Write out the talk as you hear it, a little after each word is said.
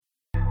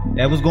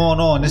Yeah, what's going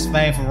on? This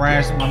Fame for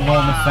Ransom. I'm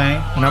Norman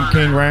Fame. And I'm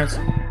King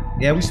Ransom.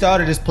 Yeah, we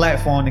started this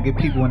platform to give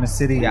people in the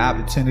city an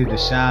opportunity to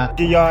shine.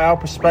 Give y'all our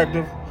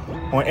perspective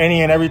on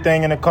any and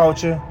everything in the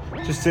culture.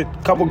 Just a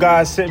couple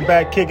guys sitting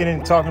back, kicking it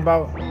and talking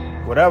about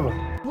whatever.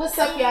 What's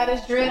up, y'all?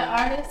 This Dread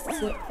Artist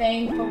with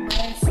Fame for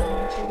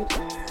Ransom.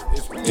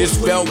 It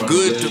felt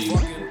good to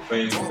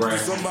Fame for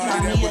Ransom.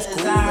 I'm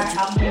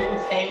here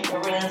with Fame for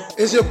Ransom.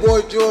 It's your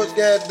boy George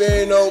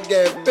Gambino,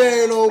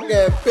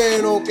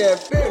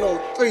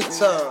 3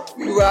 times.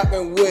 We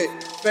rockin'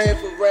 with Fame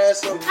for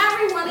Ransom.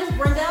 Hi everyone, it's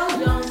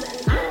Brendel Jones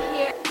and I'm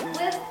here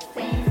with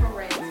Fame for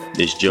Ransom.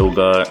 This Joe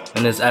God.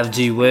 And it's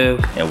FG Will.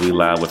 And we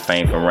live with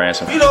Fame from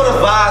Ransom. You know the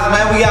vibes,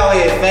 man. We out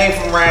here at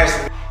Fame from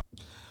Ransom.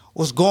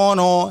 What's going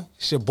on?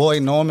 It's your boy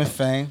Norman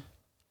Fame.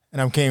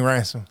 And I'm King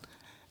Ransom.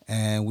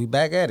 And we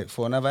back at it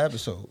for another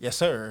episode. Yes,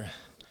 sir.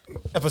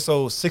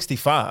 Episode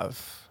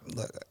 65.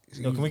 Look,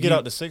 Yo, can we get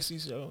out the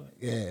 60s, yo?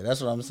 Yeah,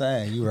 that's what I'm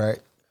saying. You right.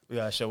 We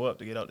gotta show up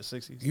to get out the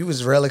 60s. You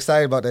was real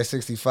excited about that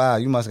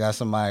 65. You must got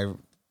somebody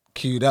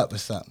queued up or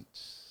something.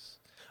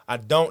 I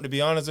don't, to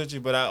be honest with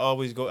you, but I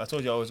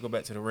told you I always go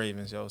back to the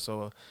Ravens, yo.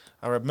 So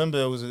I remember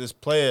there was this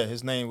player,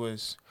 his name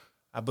was,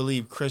 I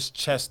believe, Chris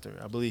Chester.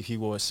 I believe he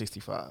wore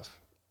 65.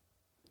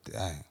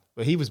 Dang.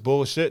 But he was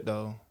bullshit,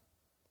 though.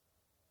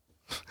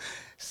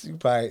 You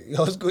probably,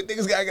 it's good.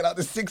 Niggas gotta get out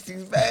the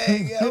 60s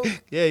bag, yo.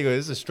 Yeah, you go,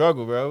 it's a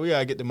struggle, bro. We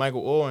gotta get the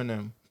Michael Orr in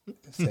them.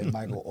 Say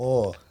Michael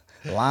Orr,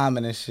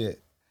 Lyman and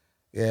shit.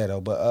 Yeah, though,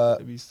 but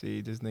let me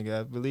see this nigga.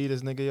 I believe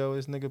this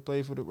nigga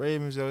played for the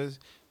Ravens, yo.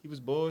 He was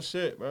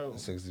bullshit, bro.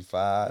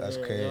 65, that's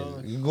crazy.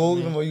 Yo. You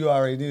Googled him or you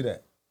already knew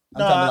that? I'm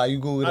Nah, talking like you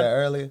Googled that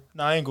earlier?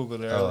 No, I ain't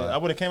Googled it earlier. I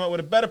would have came up with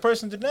a better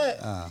person than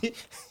that.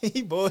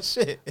 He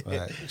bullshit.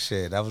 Right.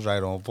 Shit, that was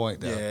right on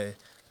point, though. Yeah,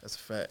 that's a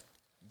fact.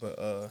 But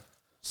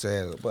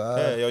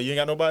yeah, yo, you ain't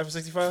got nobody for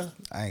 65?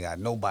 I ain't got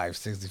nobody for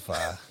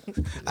 65.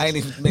 I ain't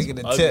even making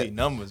the Ugly tip.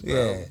 numbers, bro.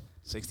 Yeah.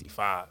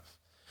 65.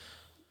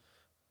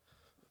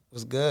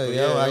 What's good, But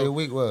yo? yeah, How yo. your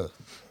week was?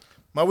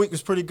 My week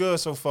was pretty good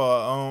so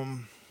far.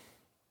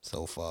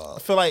 So far. I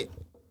feel like,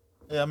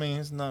 I mean,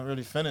 it's not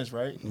really finished,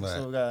 right? Right.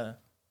 So we got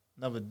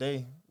another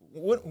day.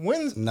 When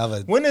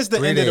is the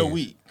 3 end of the days.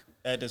 week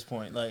at this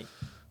point? Like,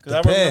 because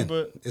I Depend.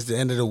 remember. It's the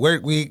end of the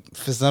work week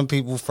for some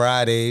people.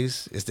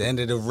 Fridays. It's the end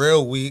of the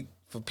real week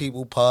for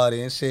people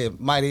partying. Shit,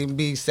 might even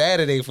be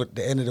Saturday for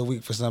the end of the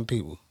week for some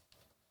people.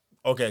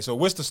 Okay, so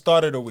what's the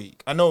start of the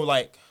week? I know,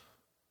 like,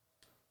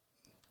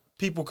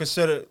 people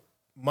consider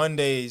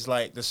Mondays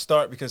like the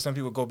start because some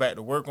people go back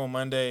to work on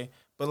Monday.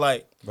 But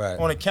like Right.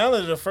 on the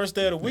calendar, the first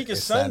day of the week is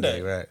It's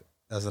Sunday. right?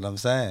 That's what I'm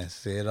saying.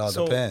 See, it all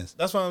So depends.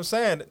 that's what I'm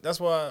saying. That's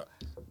why.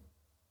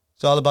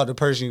 It's all about the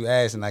person you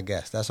asking, I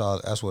guess. That's all.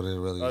 That's what it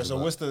really All right, is. so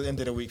about. what's the end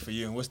of the week for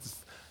you, and what's the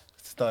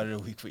start of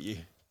the week for you?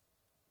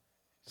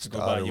 Just go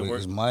Start by of the your week work.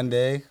 is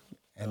Monday,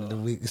 end of the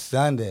week is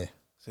Sunday.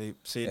 See,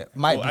 It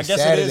might well, be I guess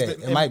Saturday. It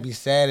is It might be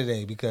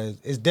Saturday because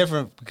it's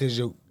different because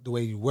the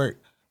way you work.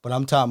 But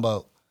I'm talking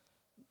about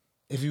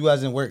if you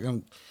wasn't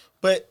working.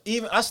 But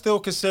even I still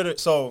consider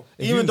If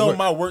even you though work-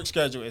 my work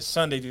schedule is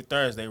Sunday through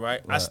Thursday,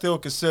 right? I Right. still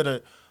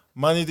consider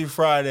Monday through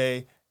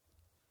Friday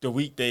the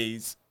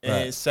weekdays and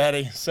Right.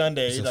 Saturday,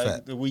 Sunday That's a like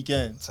fact. the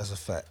weekends. That's a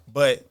fact.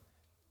 But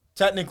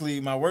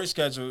technically, my work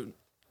schedule,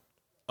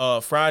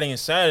 Friday and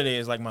Saturday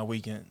is like my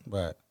weekend.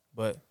 Right.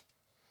 But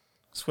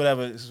it's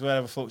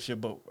whatever floats your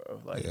boat,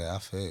 bro. Like, Yeah, I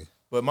feel you.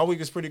 but my week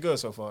is pretty good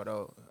so far,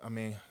 though. I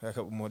mean, got a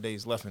couple more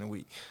days left in the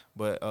week,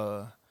 but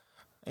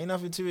ain't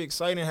nothing too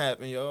exciting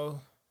happen, yo.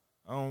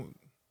 I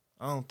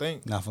don't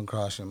think. Nothing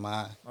cross your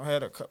mind. I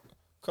had a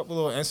couple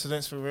little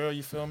incidents for real.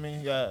 You feel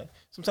me?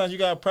 Sometimes you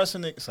got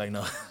pressing it. It's like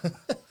no.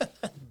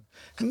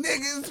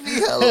 Niggas be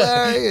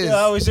hilarious. Yeah,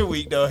 how was your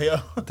week though, yo?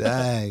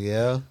 Dang,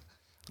 yo.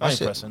 I ain't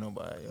shit- pressing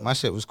nobody. Yo. My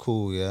shit was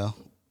cool, yo.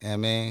 Yeah,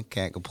 man,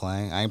 can't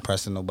complain. I ain't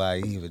pressing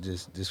nobody either,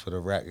 just for the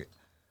record.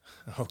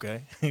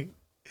 Okay.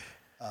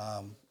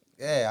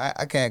 Yeah,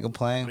 I can't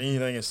complain.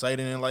 Anything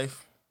exciting in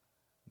life?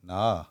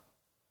 Nah.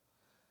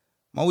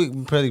 My week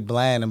been pretty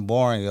bland and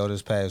boring, yo,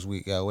 this past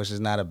week, yo, which is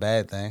not a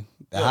bad thing.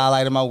 The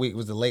highlight of my week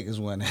was the Lakers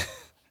winning.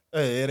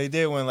 Hey, yeah, they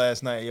did win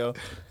last night, yo.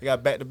 They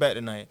got back to back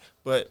tonight.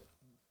 But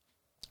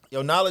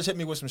yo, Knowledge hit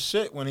me with some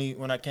shit when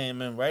I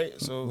came in, right?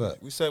 So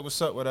What? we said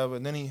what's up, whatever,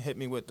 and then he hit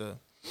me with the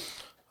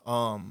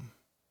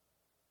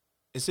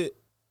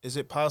is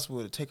it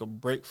possible to take a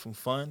break from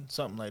fun?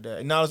 Something like that.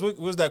 And Knowledge, what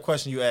was that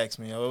question you asked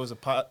me? Yo? Is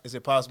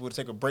it possible to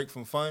take a break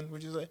from fun,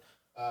 would you say?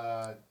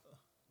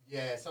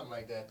 Yeah, something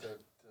like that to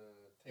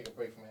take a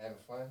break from having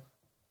fun.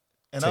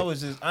 And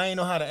I ain't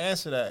know how to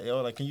answer that,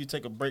 yo. Like, can you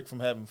take a break from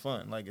having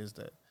fun? Like, is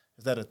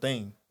that a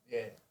thing?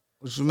 Yeah,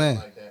 What you mean?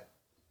 like that.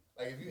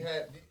 Like if you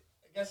have,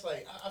 I guess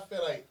like I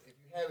feel like if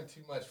you're having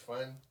too much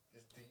fun,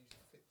 should you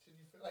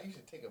feel like you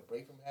should take a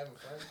break from having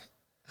fun?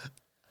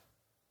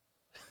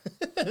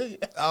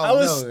 I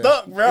was know,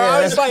 stuck, bro. Yeah,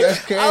 I was like,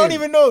 that's I don't crazy.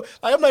 even know.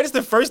 Like, I'm like, this is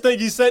the first thing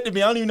you said to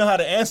me. I don't even know how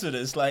to answer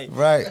this. Like,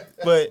 Right.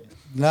 but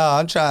No,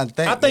 I'm trying to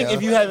think. I think yo.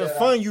 if you having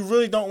fun, you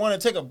really don't want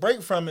to take a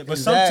break from it. But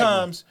Exactly.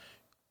 sometimes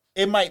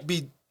it might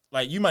be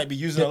like you might be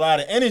using a lot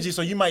of energy,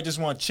 so you might just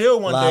want to chill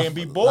one day and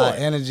be lot bored. of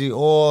energy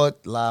or a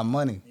lot of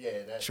money. Yeah,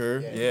 that's Sure,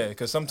 yeah.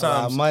 because A lot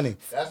sometimes of money.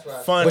 That's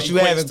right. fun. But you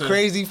equates having to-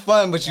 crazy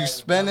fun, but you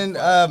spending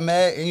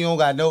mad and you don't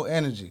got no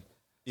energy.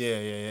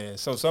 Yeah.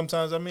 So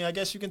sometimes, I mean, I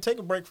guess you can take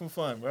a break from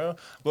fun, bro.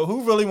 But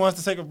who really wants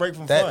to take a break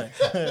from That-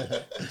 fun?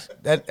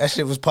 That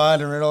shit was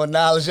pondering on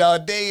knowledge all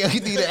day. Yo, he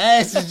need the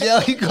answers, yo.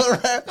 He go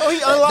around. Oh,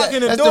 he unlocking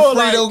the That's door,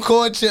 the Frito like-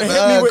 corn chip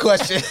Hit me with-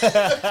 question.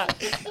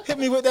 Hit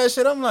me with that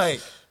shit. I'm like,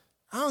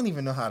 I don't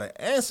even know how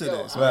to answer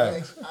Yo, this. Right.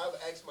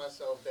 I've asked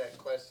myself that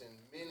question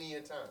many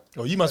a time.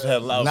 Oh, you must have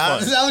had a lot of Nah,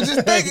 fun. I was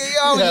just thinking,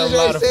 yo, I was You had just a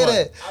lot ready to of say fun.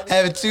 that. I be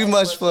Having asking too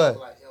much myself, fun.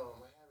 Like, yo, am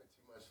I having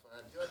too much fun?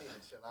 You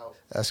need to chill out.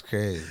 That's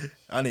crazy.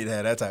 I need to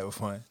have that type of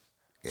fun.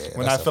 Yeah,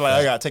 When I that's feel a like I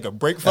fact. gotta take a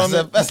break from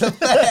it. That's a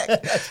fact.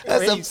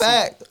 That's a crazy.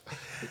 fact.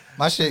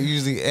 My shit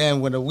usually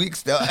end when the week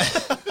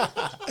starts.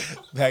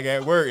 Back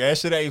at work, that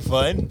shit ain't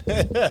fun.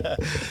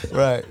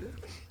 Right.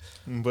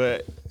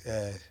 But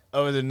Yeah.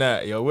 other than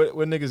that, yo, what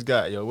niggas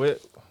got, yo? What?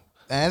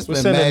 Man, it's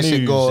What's been in the mad shit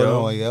news, going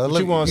yo? on, yo. What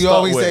Look, you wanna you start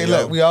always with, say, yo?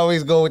 look, we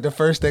always go with the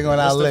first thing on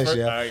our What's the list, fir-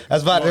 yo. alright,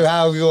 That's about you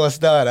how we gonna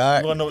start, all You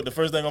right? wanna know what the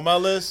first thing on my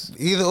list?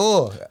 Either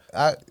or.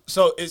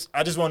 So it's.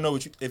 I just wanna know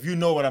if you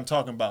know what I'm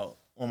talking about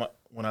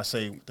when I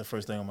say the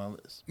first thing on my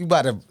list. You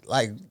about to,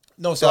 like,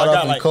 No, so start I off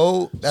got in like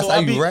code? That's so how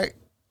I you be- write?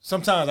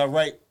 Sometimes I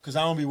write because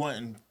I don't be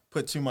wanting to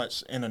put too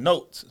much in the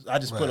notes. I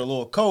just put Right. a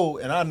little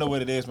code and I know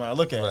what it is when I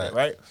look at Right. it,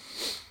 right?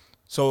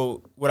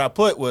 So what I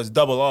put was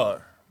double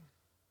R.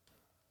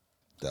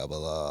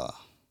 Double R.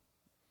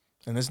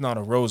 And it's not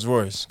a Rolls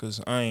Royce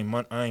because I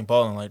ain't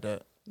balling like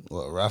that.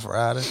 What, Rough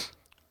Rider?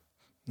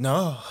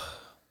 No.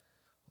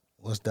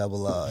 What's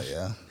double R,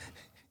 yeah?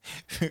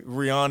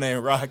 Rihanna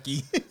and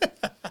Rocky.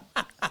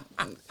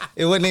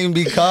 It wouldn't even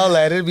be called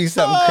that. It'd be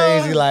something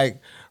crazy like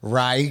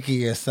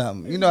Raiki or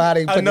something. You know how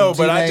they put I know, the two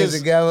but I names just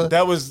together?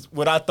 that was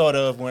what I thought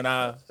of when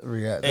I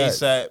That-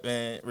 ASAP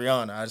and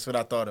Rihanna. That's what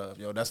I thought of,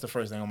 yo. That's the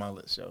first thing on my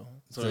list, yo.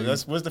 So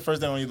So what's the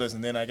first thing on your list,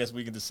 and then I guess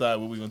we can decide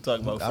what we're gonna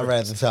talk about. I'd first.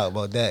 rather talk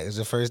about that. Cause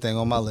the first thing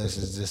on my list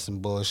is just some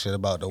bullshit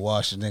about the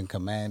Washington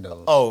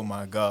Commandos. Oh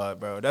my god,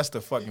 bro, that's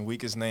the fucking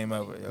weakest name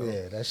ever, yo.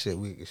 Yeah, that shit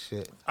weak as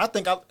shit. I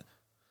think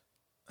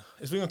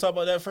is we gonna talk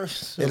about that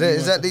first?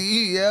 Is that the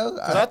you, yo?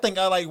 Because I think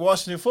I like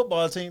Washington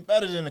football team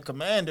better than the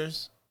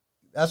Commanders.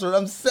 That's what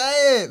I'm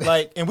saying.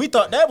 Like, and we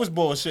thought that was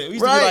bullshit. We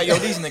used to be Right. like, yo,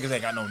 these niggas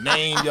ain't got no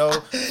name, yo.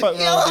 Fuck Yo, wrong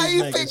with how these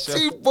you niggas, pick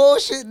yo. two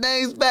bullshit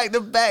names back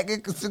to back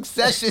in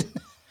succession?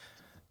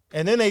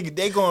 And then they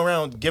going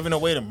around giving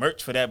away the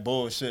merch for that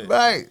bullshit.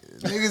 Right.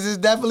 Niggas is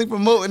definitely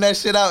promoting that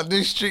shit out in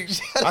this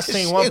street. I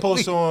seen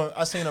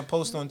a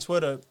post on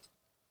Twitter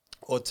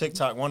or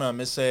TikTok. One of them,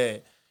 it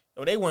said,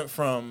 yo, they went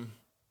from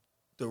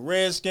the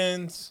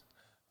Redskins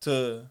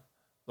to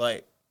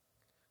like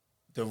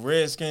the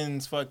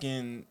Redskins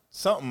fucking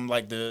something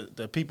like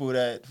the people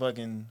that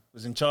fucking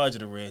was in charge of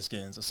the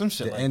Redskins or some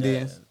shit The like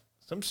Indians? that.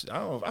 Some shit,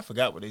 I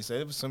forgot what they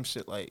said. It was some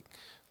shit like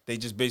they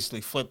just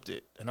basically flipped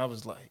it. And I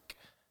was like,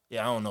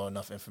 yeah, I don't know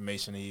enough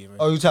information to even.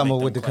 Oh, you talking make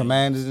about with the them claims.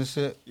 Commanders and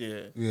shit?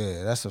 Yeah.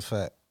 Yeah, that's a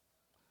fact.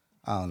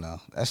 I don't know.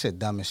 That shit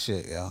dumb as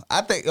shit, yo.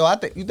 I think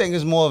you think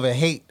it's more of a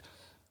hate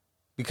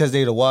because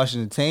they the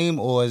Washington team,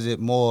 or is it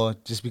more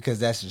just because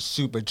that's a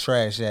super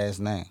trash ass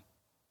name?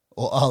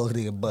 Or all of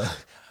the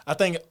above? I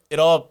think it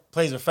all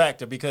plays a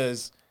factor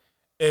because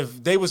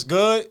if they was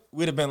good,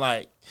 we'd have been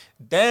like,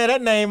 damn,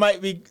 that name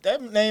might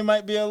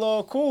be a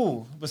little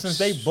cool. But since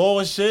they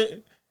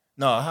bullshit,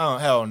 no,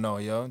 hell no,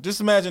 yo.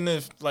 Just imagine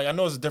if, like, I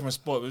know it's a different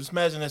sport, but just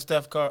imagine if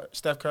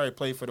Steph Curry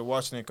played for the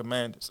Washington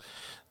Commanders.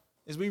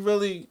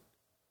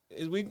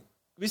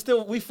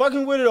 We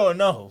fucking with it or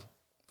no?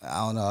 I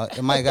don't know.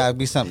 It might gotta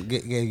be something to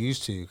get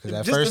used to. Because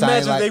at Just first I ain't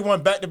imagine like, they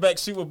won back-to-back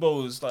Super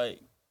Bowls, like,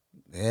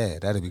 yeah,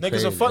 that'd be Niggas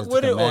crazy. will fuck As the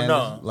with it or Commanders,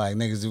 nah? Like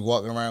niggas who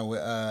walking around with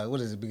what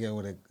does it begin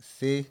with a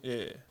C?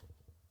 yeah.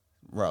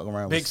 Walking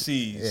around Big with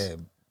C's. Yeah,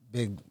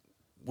 big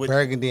With-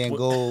 burgundy and with-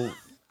 gold,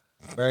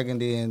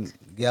 burgundy and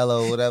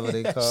yellow, whatever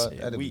they call it.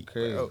 Shit, That'd be weak,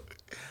 crazy. bro.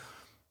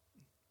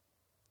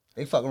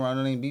 They fuck around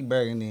and ain't be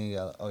burgundy and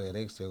yellow. Oh yeah,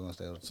 they still gonna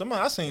stay.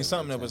 I seen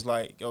something that was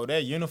like, yo, their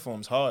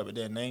uniform's hard, but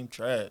their name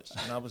trash.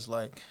 And I was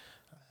like,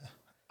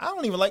 I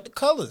don't even like the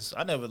colors.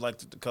 I never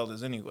liked the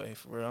colors anyway.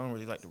 For real, I don't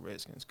really like the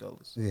Redskins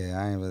colors. Yeah,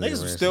 I ain't really.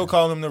 Niggas still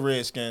calling them the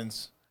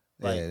Redskins.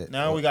 Like, Yeah,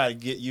 now we got to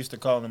get used to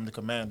calling them the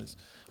Commanders.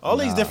 All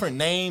these different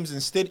names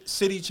and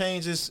city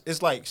changes,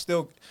 it's like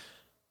still,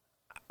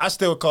 I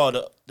still call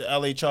the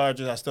LA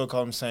Chargers, I still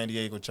call them San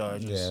Diego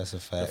Chargers. Yeah, that's a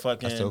fact. The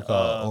fucking, I still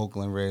call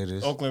Oakland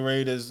Raiders. Oakland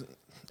Raiders,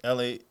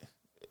 LA,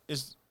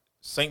 it's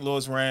St.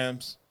 Louis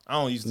Rams. I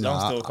don't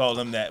Nah, still call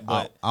them that,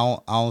 but I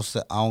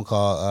don't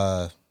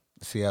call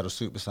Seattle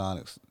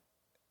Supersonics.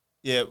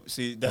 yeah,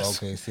 see, that's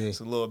Okay, see.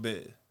 it's a little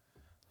bit.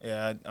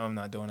 Yeah, I'm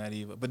not doing that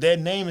either. But their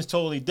name is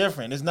totally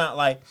different. It's not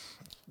like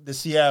the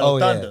Seattle Oh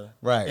Thunder. yeah,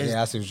 right. It's-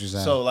 Yeah, I see what you're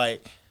saying. So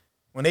like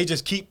when they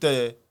just keep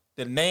the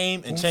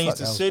name and Who change fuck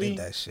the else city, did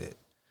that shit.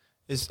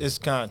 it's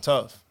kind of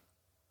tough.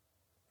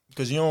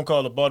 Because you don't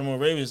call the Baltimore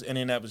Ravens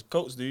Indianapolis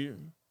Colts, do you?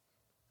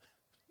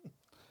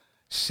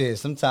 Shit,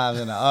 sometimes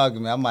in an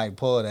argument, I might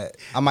pull that.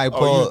 I might Oh,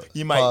 pull.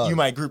 you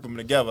might group them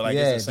together. Like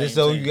yeah, it's the same just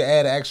so thing. you can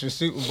add an extra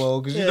Super Bowl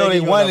because you Yeah, know they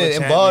give you won another it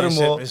in championship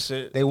Baltimore. and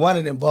shit. They won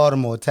it in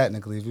Baltimore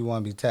technically. If you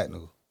want to be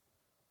technical,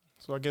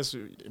 So I guess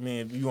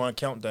if you want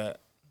to count that.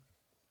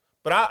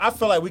 But I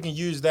feel like we can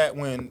use that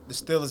when the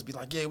Steelers be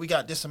like, yeah, we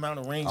got this amount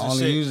of rings I and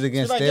only shit. use it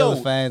against It's like, Steelers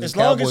yo, fans and as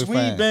long Cowboy as we've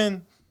fans. been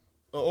an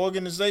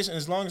organization,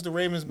 as long as the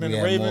Ravens been We the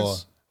had Ravens, more.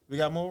 we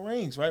got more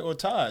rings, right? Or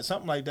tied,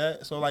 something like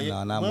that. So like,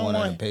 No, not we don't more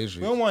than want- the Patriots.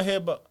 We don't want to hear,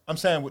 but I'm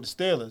saying with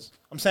the Steelers.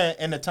 I'm saying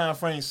in the time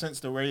frame since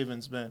the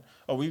Ravens been.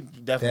 Oh, we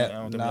definitely.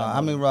 I don't think we got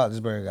I mean more.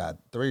 Roethlisberger got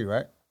 3,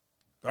 right?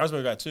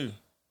 Roethlisberger got 2.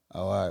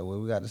 Oh, all right.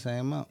 Well, we got the same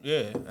amount.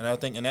 Yeah, and I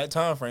think in that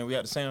time frame we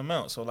got the same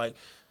amount. So like,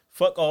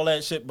 fuck all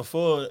that shit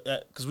before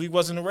that because we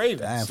wasn't the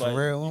Ravens. Damn, for Like,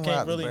 real, you when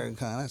can't Roethlisberger really.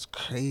 that's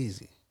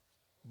crazy.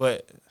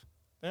 But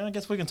I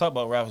guess we can talk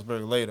about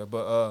Roethlisberger later.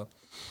 But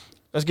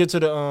let's get to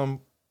the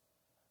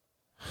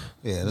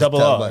Yeah, let's Double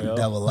talk R, about yo.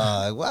 the double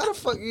R. Why the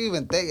fuck you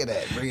even think of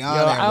that, Rihanna? Yo,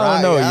 and I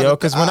Rocky? don't know, yo,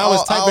 because when I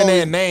was typing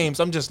always- in names,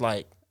 I'm just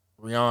like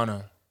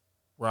Rihanna,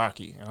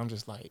 Rocky, and I'm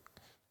just like,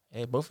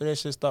 hey, both of that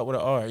shit start with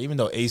an R, even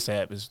though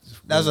ASAP is.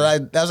 That's what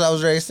I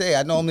was ready to say.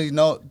 I normally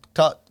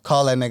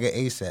call that nigga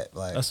ASAP.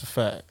 Like That's a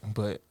fact,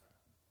 but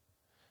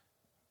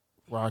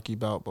Rocky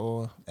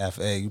Balboa,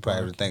 FA, you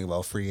probably would think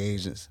about free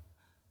agents.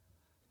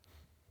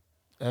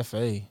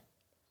 FA.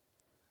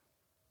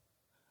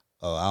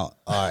 Oh,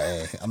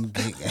 RA. I'm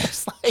geeking.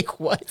 It's like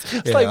what? It's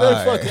Yeah, like where the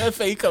alright. fuck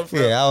FA come from?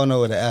 Yeah, I don't know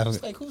what the F.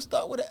 It's like who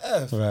start with an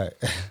F? Right.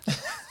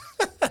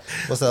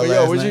 What's up, But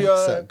last yo, would name? you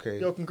Something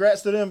crazy. yo,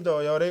 congrats to them though,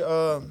 yo. They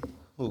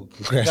Ooh,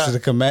 congrats to the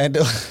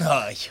Commando.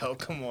 yo,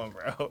 come on,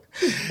 bro.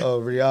 Oh,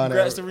 Rihanna.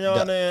 Congrats to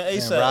Rihanna and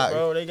ASAP, Rocky.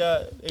 bro. They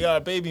got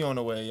a baby on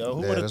the way, yo.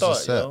 Who Yeah, would have that's thought,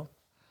 what's up.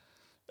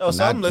 yo? Yo,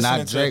 so I'm listening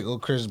not to Drake or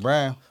Chris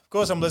Brown. Of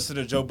course I'm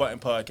listening to Joe Button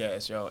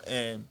podcast, yo.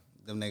 And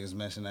Them niggas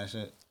mention that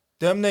shit.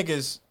 them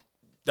niggas,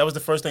 that was the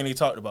first thing they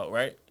talked about,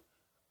 right?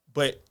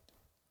 But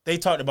they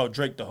talked about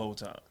Drake the whole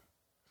time.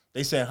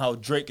 They said how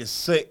Drake is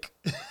sick,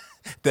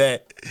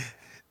 that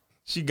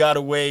she got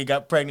away,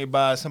 got pregnant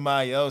by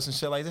somebody else and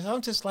shit like this.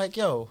 I'm just like,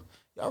 yo,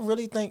 y'all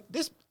really think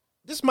this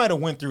might have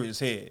went through his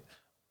head,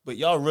 but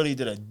y'all really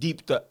did a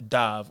deep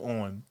dive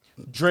on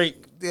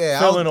Drake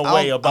feeling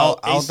away about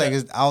I don't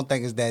A$AP.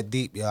 think it's that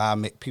deep,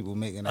 yo. People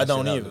making that I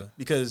don't shit either up.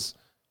 because.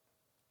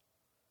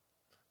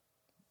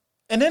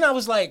 And then I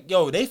was like,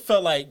 yo, they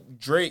felt like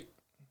Drake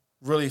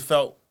really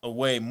felt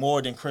away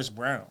more than Chris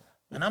Brown.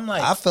 And I'm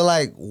like, I feel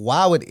like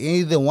why would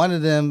either one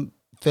of them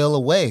feel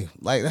away?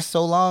 Like that's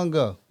so long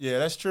ago. yeah,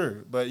 that's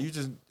true. But you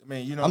just, I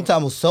mean, you know. I'm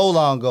talking about so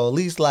long ago. At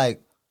least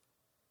like,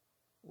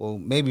 well,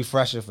 maybe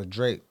fresher for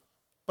Drake.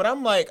 But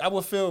I'm like, I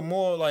would feel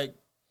more like,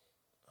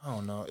 I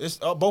don't know. It's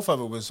both of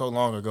it was so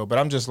long ago. But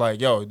I'm just like,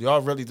 yo,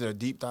 y'all really did a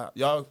deep dive.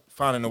 Y'all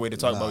finding a way to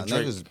talk about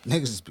Drake.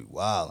 Niggas just be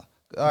wild.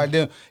 All right,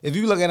 then if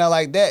you looking at it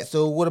like that,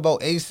 so what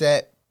about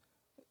ASAP?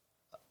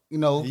 You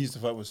know, He used to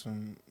fuck with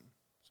some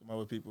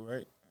other people,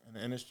 right, in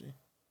the industry.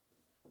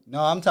 no,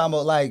 I'm talking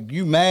about like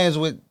you mans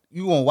with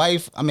you and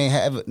wife. I mean,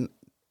 have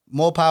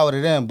more power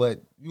to them,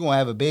 but you gonna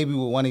have a baby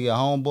with one of your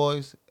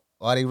homeboys?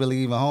 Or are they really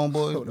even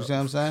homeboys? You see what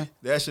I'm saying?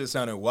 That shit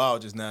sounded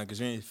wild just now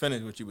because you ain't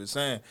finished what you was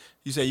saying.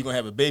 You said you're going to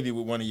have a baby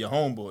with one of your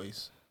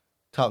homeboys.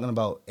 Talking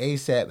about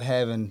ASAP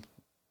having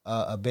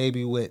a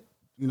baby with,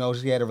 you know,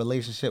 she had a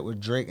relationship with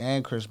Drake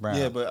and Chris Brown.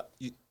 Yeah, but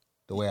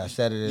the way I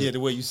said it is. yeah,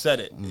 the way you said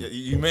it. Yeah,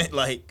 you meant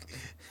like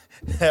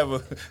have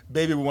a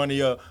baby with one of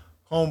your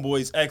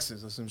homeboys'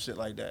 exes or some shit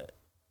like that.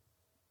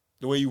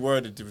 The way you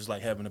worded it was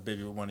like having a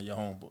baby with one of your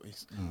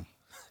homeboys.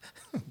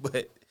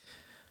 But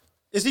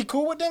is he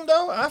cool with them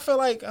though? I feel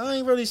like I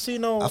ain't really see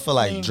no. I feel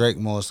like Drake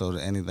more so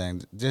than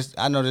anything. Just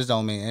I know this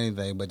don't mean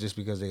anything, but just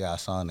because they got a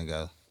song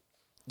together.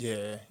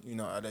 Yeah, you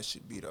know how that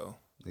should be though.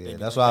 Yeah, They be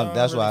that's like, why. "They don't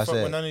That's really why I fuck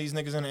with said. none of these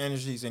niggas in the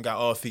industries and got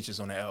all features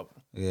on the album.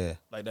 Yeah,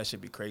 Like that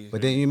should be crazy.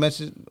 but then you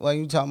mentioned when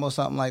you talking about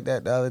something like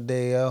that the other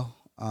day, yo.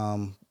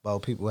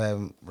 About people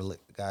having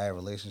guy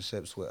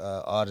relationships with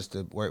artists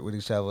that work with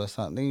each other or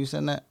something. Then you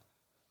said that?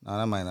 No,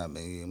 that might not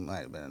be. It might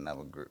have been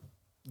another group.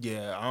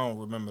 Yeah, I don't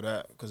remember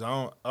that because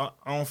I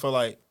don't feel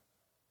like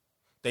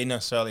they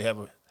necessarily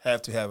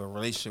have to have a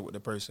relationship with the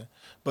person,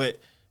 but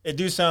it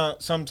do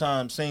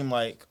sometimes seem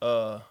like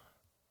the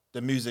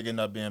music end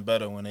up being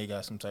better when they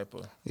got some type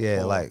of Yeah,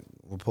 rapport. like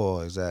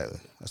rapport. Exactly.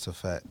 That's a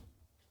fact.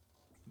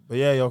 But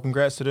yeah, yo,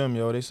 congrats to them,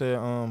 yo. They said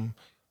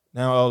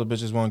now all the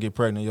bitches want to get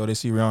pregnant, yo. They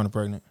see Rihanna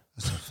pregnant.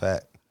 That's a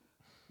fact.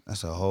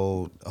 That's a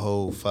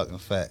whole fucking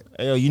fact.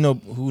 Hey, yo, you know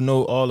who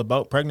know all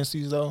about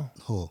pregnancies though?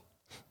 Who?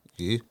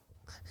 You?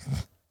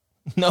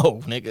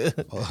 No, nigga.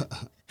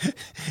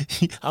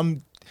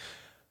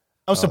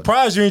 I'm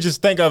surprised you didn't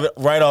just think of it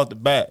right off the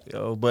bat,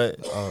 yo. But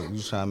Oh,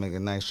 you trying to make a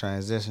nice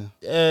transition?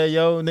 yeah,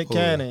 yo, Nick Who?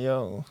 Cannon,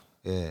 yo.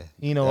 Yeah.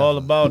 You know all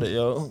about it,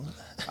 yo.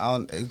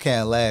 You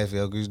can't laugh,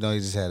 yo, because you know he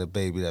just had a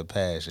baby that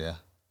passed, yeah.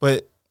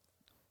 But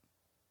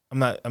I'm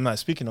not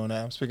speaking on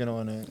that. I'm speaking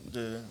on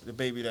the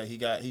baby that he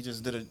got. He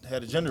just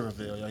had a gender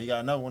reveal, yo. He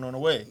got another one on the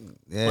way.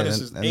 Yeah, What is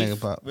that, his that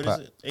eighth? nigga What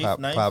is it? Eighth,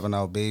 ninth? popping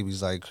out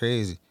babies like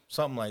crazy.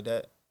 Something like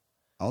that.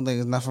 I don't think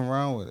there's nothing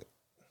wrong with it.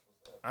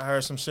 I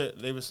heard some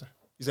shit. They was.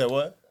 You said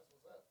what?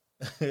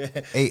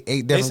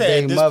 8 different said at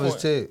baby this mothers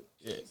point- too.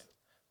 Yeah.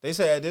 They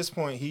say at this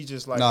point he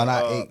just like No,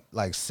 not 8,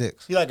 like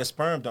 6. He like a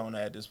sperm donor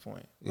at this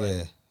point. Like,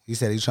 Yeah. He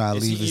said he's trying to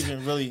is leave he his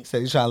even really? he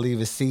said he's trying to leave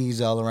his seeds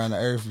all around the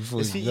earth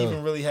before Is he he go.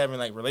 even really having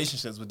like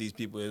relationships with these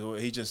people? Or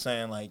he just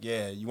saying like,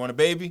 yeah, you want a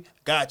baby?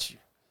 Got you.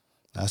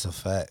 That's a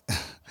fact.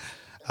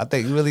 I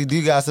think you really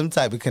do got some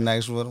type of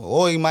connection with him.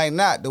 Or he might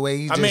not, the way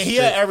he I just mean, he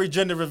had every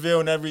gender reveal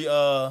and every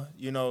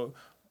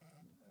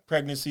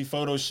pregnancy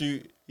photo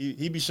shoot.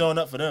 He be showing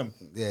up for them.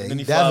 Yeah, And then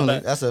he fly definitely-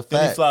 back. that's a Then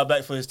he fact. fly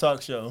back for his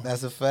talk show.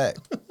 That's a fact.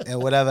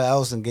 And whatever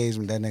else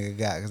engagement that nigga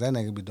got, because that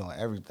nigga be doing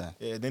everything.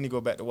 Yeah, then he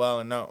go back to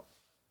Wild and Out.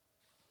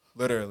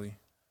 Literally.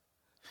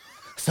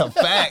 It's a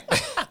fact.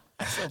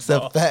 It's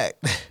a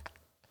fact.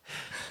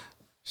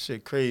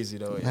 Shit crazy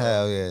though. Yo.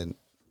 Hell yeah.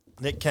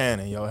 Nick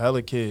Cannon, yo,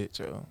 hella kid,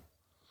 yo.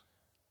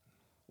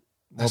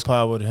 More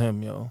power to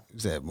him, yo. You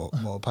said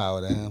more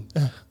power to him.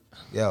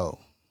 Yo,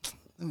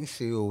 let me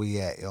see where we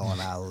at, yo, on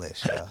our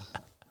list, yo.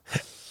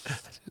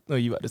 No,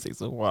 you about to say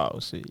some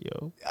wild shit,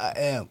 yo. I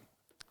am.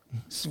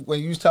 When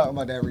you was talking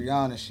about that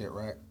Rihanna shit,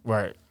 right?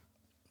 Right.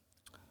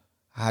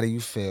 How do you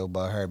feel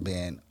about her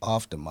being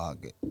off the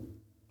market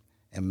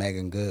and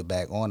Megan Good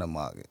back on the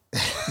market?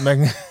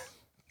 Megan.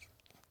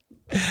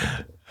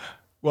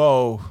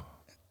 Whoa.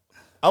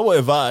 I would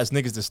advise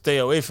niggas to stay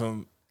away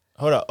from.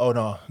 Hold up. Oh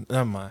no,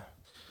 never mind.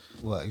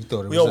 What, you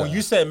thought it was Yo, when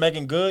you said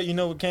Megan Good, you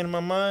know what came to my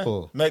mind?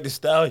 Who? Meg Thee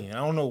Stallion. I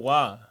don't know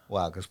why.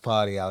 Wow, because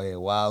Party out here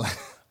wild.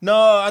 No,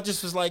 I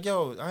just was like,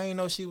 yo, I didn't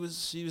know she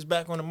was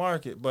back on the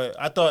market. But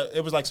I thought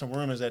it was like some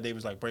rumors that they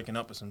was like breaking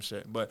up or some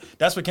shit. But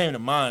that's what came to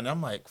mind.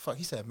 I'm like, fuck,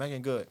 he said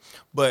Megan Good.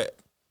 But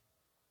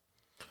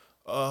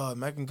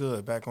Megan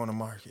Good back on the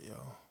market,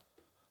 yo.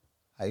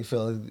 How you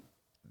feel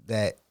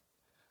that?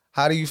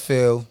 How do you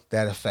feel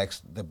that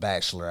affects the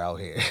Bachelor out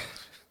here?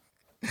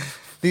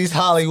 These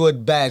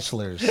Hollywood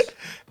bachelors.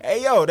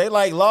 Hey, yo, they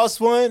like lost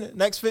one,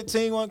 next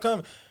 15 won't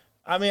come.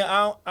 I mean,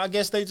 I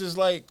guess they just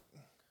like,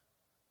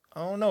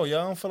 I don't know, yo.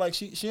 I don't feel like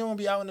she don't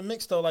be out in the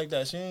mix though like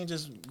that. She ain't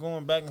just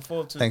going back and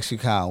forth to. I think she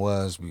kind of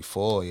was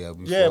before, yeah.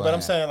 Yeah, but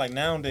I'm saying like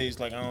nowadays,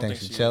 like I don't think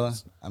think she she chilling?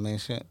 is. I mean,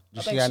 shit. I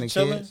Does she think got she any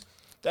chilling. kids?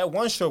 That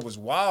one show was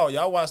wild.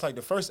 Y'all watched like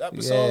the first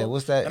episode. Yeah,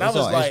 what's that? And It's I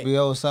was on like,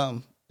 HBO or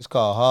something. It's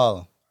called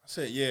Harlem. I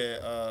said,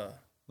 yeah.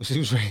 When she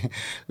was ready.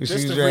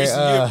 Just the recent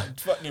year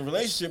fucking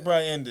relationship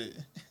probably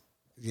ended.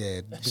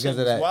 yeah, because shit of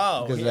was that.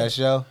 wild, Because yeah. of that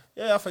show.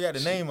 Yeah, I forgot the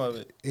name of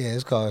it. Yeah,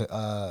 it's called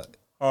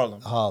Harlem.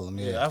 Harlem.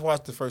 Yeah, Yeah, I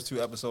watched the first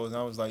 2 episodes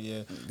and I was like,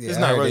 yeah, Yeah, it's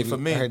I not heard really they for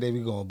be- me. I heard they be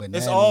going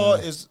bananas.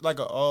 It's like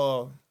a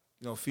all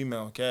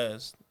female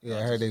cast. Yeah,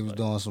 I heard they was like,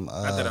 doing some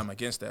Not that I'm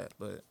against that,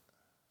 but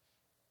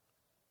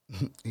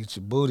eat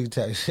your booty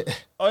type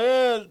shit. oh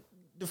yeah,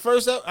 the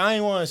first I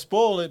ain't want to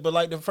spoil it, but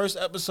like the first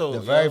episode, The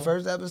very yo,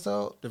 first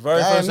episode. the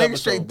very Damn, first nigga, episode,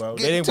 straight bro.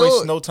 get They didn't to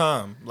waste it. no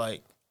time,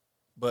 like,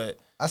 but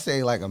I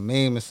say like a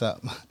meme or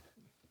something.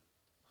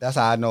 That's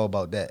how I know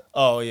about that.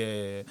 oh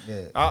yeah.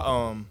 Yeah.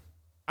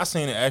 I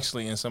seen it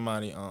actually in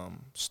somebody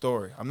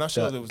story. I'm not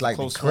sure if it was Like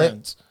the close clip?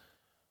 friends.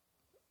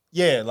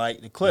 Yeah,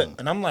 like the clip,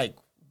 and I'm like,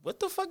 what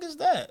the fuck is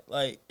that?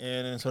 Like,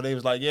 and so they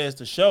was like, yeah, it's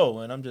the show,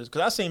 and I'm just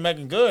because I seen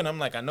Megan Good, and I'm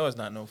like, I know it's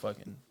not no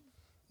fucking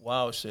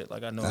wild shit.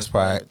 Like I know That's it's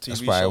probably probably a TV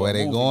that's probably show where or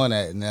they movie. going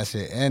at, and that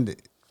shit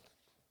ended.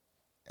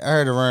 I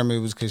heard the rumor it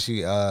was because she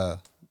she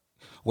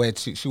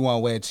wanted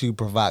to wear 2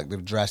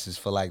 provocative dresses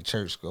for like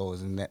church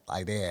goers, and that,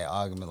 like they had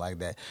argument like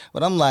that.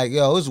 But I'm like,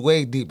 yo, it's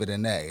way deeper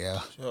than that, yo.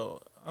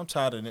 Yo, I'm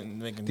tired of making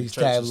These these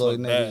churches tabloid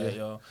look niggas, bad, yeah.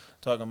 yo.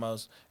 Talking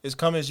about it's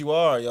come as you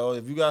are, yo.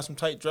 If you got some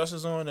tight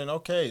dresses on, then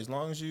okay. As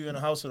long as you in the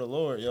house of the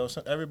Lord, yo.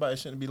 Everybody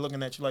shouldn't be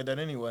looking at you like that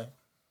anyway.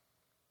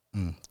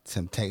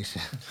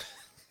 Temptation.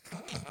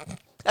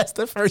 That's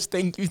the first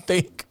thing you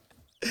think.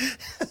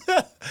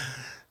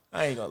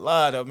 I ain't gonna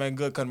lie though, man.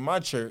 Good come to my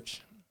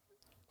church.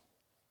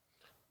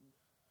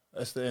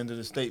 That's the end of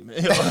the statement.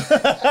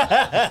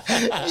 Yeah,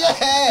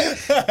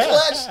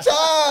 clutch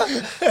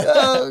time.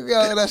 Oh,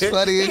 yo, that's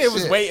funny as He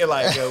was shit. waiting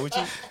like, yo, what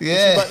you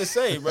Yeah. about to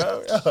say,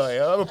 bro? Oh,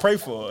 yo, I'm gonna pray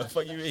for her.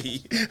 Fuck you, mean?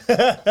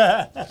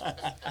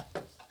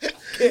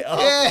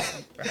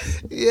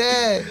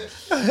 Yeah.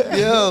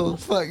 Yo,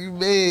 fuck you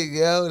big,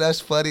 yo. That's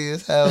funny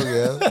as hell,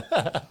 yo.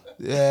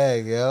 Yeah,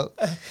 yo.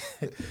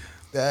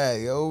 Yeah,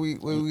 yo,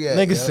 where we at?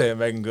 Niggas yo? said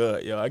Megan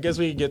Good, yo. I guess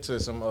we can get to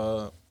some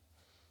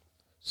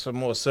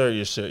more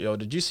serious shit, yo.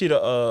 Did you see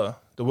the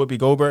Whoopi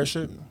Goldberg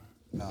shit?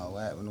 No, what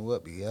happened to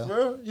Whoopi, yo?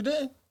 Bro, you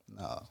did?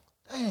 No,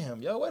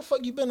 Damn, yo, where the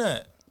fuck you been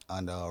at?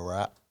 under a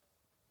rock.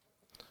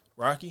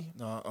 Rocky?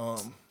 No,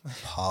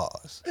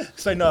 Pause.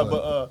 say no,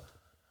 but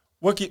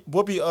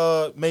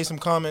Whoopi made some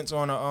comments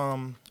on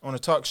a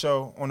talk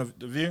show on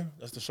the View.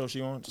 That's the show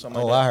she on.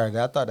 Something Oh, like I that. heard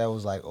that. I thought that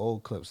was like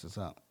old clips or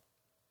something.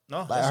 No,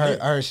 Like that's I new.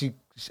 heard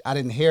I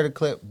didn't hear the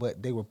clip, but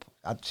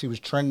she was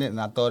trending, and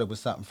I thought it was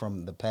something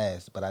from the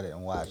past, but I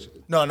didn't watch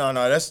it. No.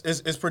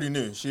 It's pretty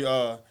new. She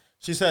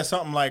said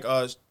something like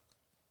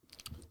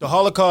the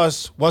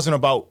Holocaust wasn't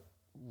about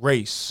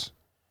race.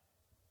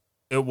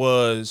 it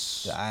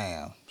was.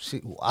 Damn,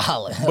 she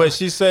wildin'. But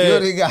she said, you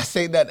don't even gotta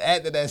say nothing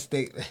after that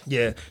statement.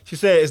 yeah, she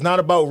said it's not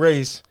about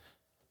race.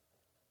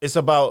 It's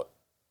about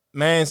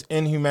man's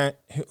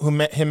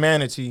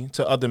humanity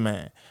to other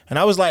man. And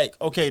I was like,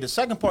 okay, the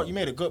second part, you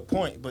made a good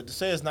point, but to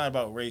say it's not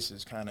about race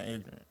is kind of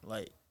ignorant.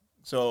 Like,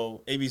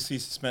 so ABC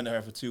suspended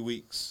her for 2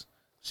 weeks.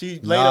 She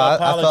later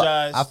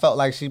apologized. I felt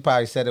like she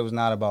probably said it was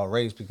not about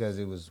race because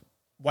it was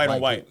white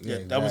on white. people. Yeah,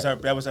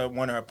 exactly. that was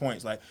one of her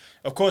points. Like,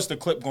 of course, the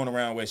clip going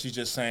around where she's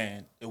just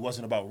saying it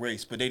wasn't about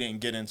race, but they didn't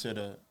get into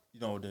the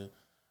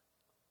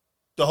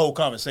whole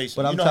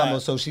conversation. But I'm talking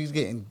about, so she's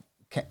getting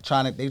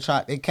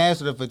they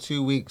canceled her for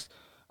 2 weeks.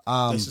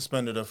 They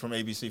suspended her from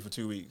ABC for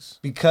 2 weeks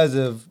because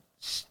of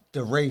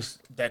the race.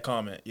 That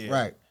comment, yeah,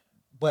 right.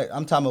 But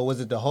I'm talking about, was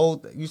it the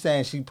whole? You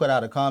saying she put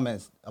out a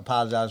comment,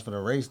 apologized for the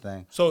race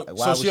thing? So like,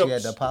 why would she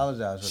have to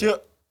apologize for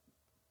that?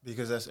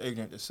 Because that's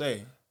ignorant to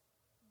say.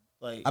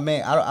 Like, I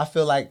mean, I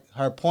feel like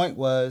her point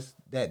was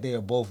that they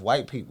are both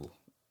white people.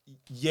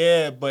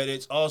 Yeah, but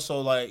it's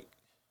also like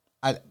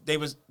they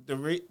was the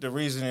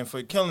reasoning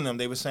for killing them.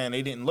 They were saying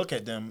they didn't look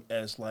at them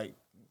as like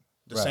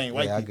the same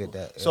white people. I get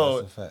that. Yeah,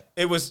 so that's a fact.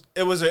 it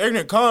was an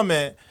ignorant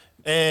comment,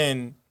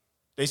 and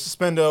they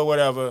suspended her or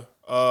whatever.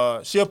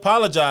 She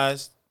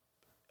apologized,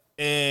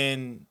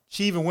 and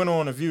she even went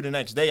on a View the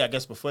next day, I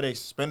guess, before they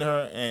suspended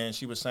her, and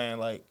she was saying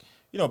like,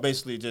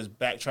 basically just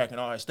backtracking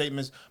all her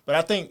statements. But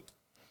I think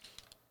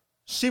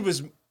she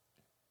was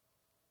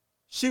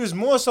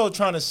more so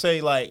trying to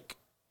say like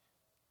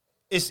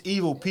it's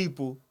evil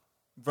people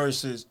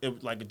versus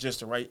it like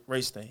just a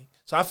race thing.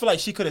 So I feel like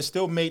she could have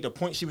still made the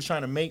point she was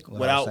trying to make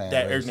without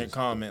that ignorant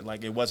comment.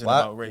 Like it wasn't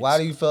about race. Why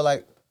do you feel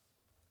like?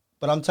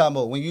 But I'm talking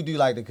about when you do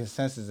like the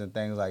consensus and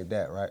things like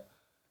that, right?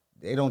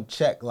 They don't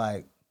check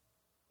like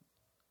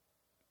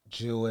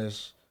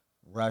Jewish,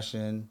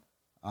 Russian,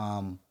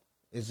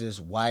 is this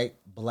white,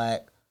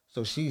 black?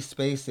 So she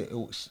spaced it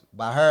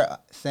by her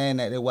saying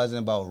that it wasn't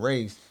about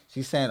race.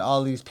 She's saying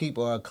all these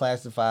people are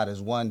classified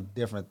as one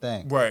different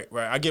thing. Right.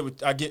 I get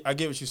what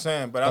you're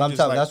saying, but I'm just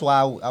telling like, that's why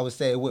I would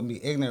say it wouldn't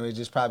be ignorant. It's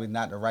just probably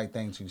not the right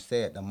thing to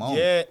say at the moment.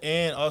 Yeah,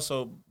 and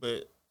also,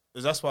 but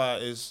that's why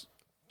it's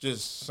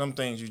just some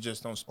things you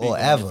just don't speak Or on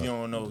ever. if you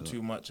don't know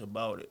too much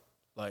about it.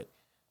 Like,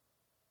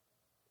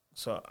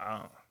 so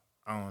I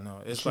don't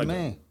know. It's What like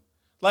you mean?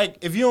 like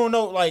if you don't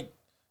know like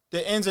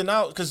the ins and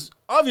outs, because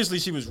obviously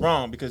she was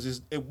wrong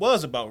because it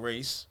was about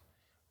race.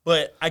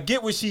 But I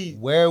get what she.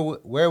 Where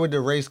would the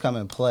race come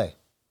in play?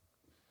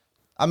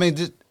 I mean,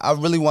 I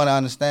really want to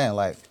understand.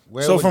 Like,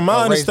 where? So would from my a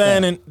race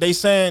understanding, they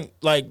saying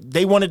like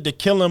they wanted to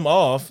kill him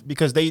off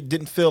because they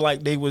didn't feel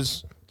like they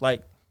was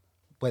like.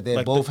 But they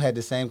like both had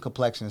the same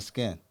complexion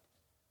skin.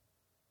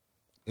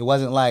 It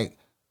wasn't like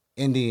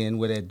Indian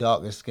with their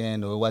darker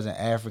skin, or it wasn't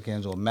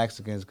Africans or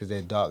Mexicans because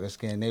they're darker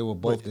skin. They were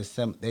both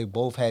They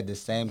both had the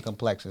same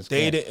complexion skin.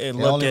 They didn't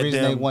The look only at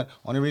reason them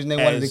only reason they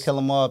wanted to as- kill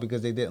them all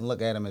because they didn't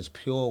look at them as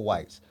pure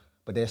whites.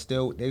 But they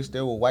still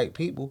were white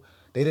people.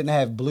 They didn't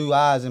have blue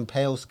eyes and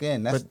pale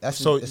skin. That's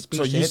so a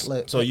speech you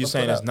Hitler. so you Hitler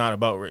saying put it's up. not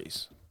about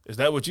race? Is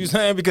that what you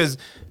saying? Because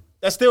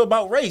that's still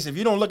about race. If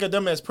you don't look at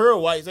them as pure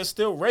whites, that's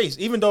still race.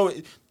 Even though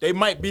they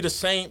might be the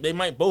same, they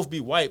might both be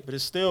white, but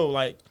it's still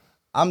like.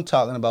 I'm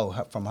talking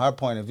about from her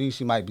point of view.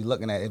 She might be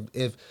looking at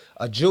if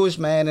a Jewish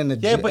man and a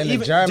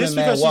even- German just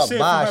man because she walked said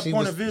by, from her she point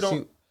was of view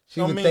don't- she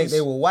don't would mean think they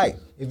it's- were white.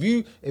 If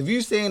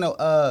you seen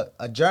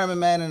a German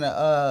man and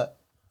a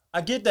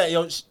I get that,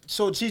 yo.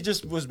 So she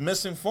just was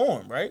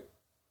misinformed, right?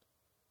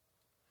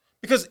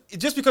 Because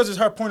just because it's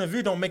her point of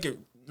view, don't make it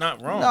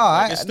not wrong.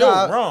 It's still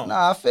wrong. No,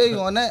 I feel you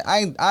on that.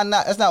 I'm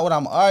not. That's not what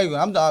I'm arguing.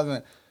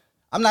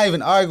 I'm not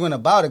even arguing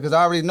about it because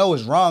I already know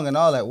it's wrong and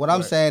all that. What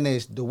I'm saying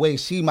is the way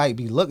she might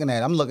be looking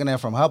at it. I'm looking at it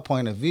from her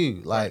point of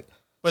view. Like,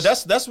 But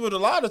that's what a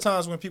lot of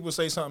times when people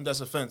say something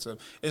that's offensive,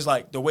 it's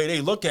like the way they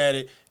look at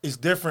it is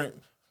different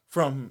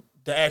from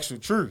the actual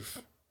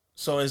truth.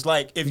 So it's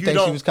like if you think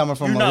don't, she was coming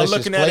from you're a not malicious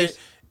looking at place? it.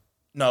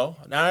 No,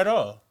 not at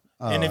all.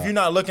 And if you're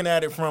not looking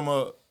at it from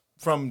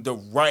the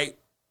right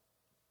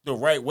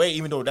way,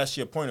 even though that's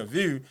your point of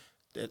view,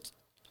 that's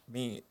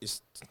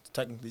it's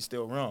technically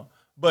still wrong.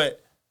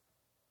 But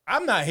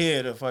I'm not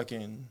here to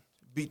fucking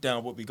beat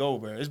down Whoopi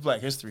Goldberg. It's Black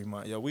History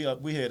Month, yo.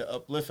 We here to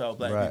uplift our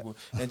black Right. people.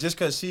 And just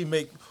because she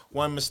make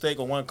one mistake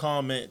or one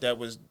comment that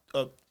was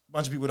a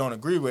bunch of people don't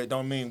agree with,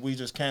 don't mean we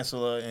just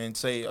cancel her and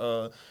say,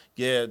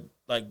 yeah,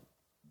 like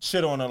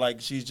shit on her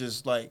like she's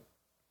just like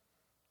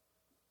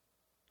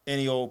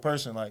any old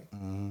person. Like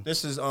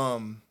this is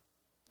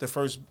the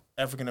first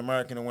African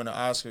American to win an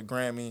Oscar,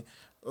 Grammy.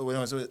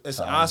 It's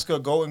an Oscar,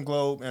 Golden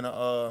Globe, and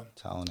a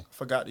Tony.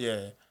 forgot.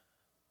 Yeah.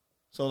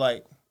 So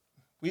like,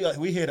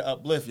 we here to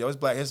uplift, yo. It's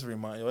Black History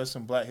Month, yo. It's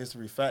some Black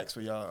History facts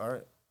for y'all. All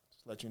right,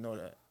 just let you know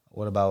that.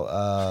 What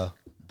about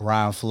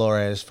Brian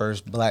Flores,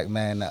 first black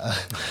man to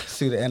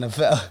sue the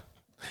NFL?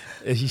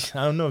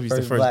 I don't know if he's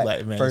the first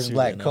black man. First to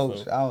black shoot the coach.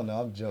 NFL. I don't know.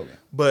 I'm joking.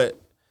 But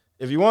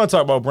if you want to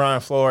talk about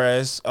Brian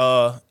Flores,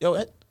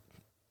 yo,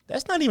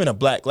 that's not even a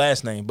black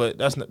last name, but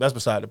that's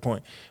beside the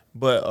point.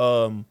 But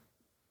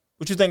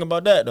what you think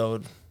about that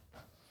though?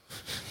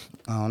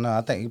 I don't know.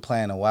 I think he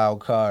playing a wild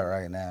card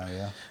right now.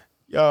 Yeah.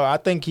 Yo, I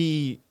think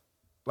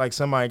like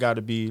somebody got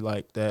to be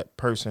like that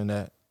person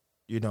that,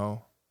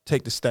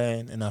 take the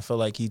stand. And I feel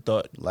like he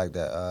thought, Like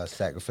that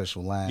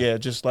sacrificial lamb. yeah,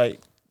 just like,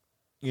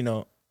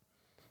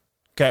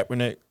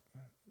 Kaepernick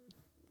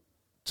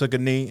took a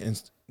knee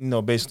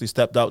and, basically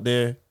stepped out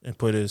there and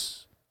put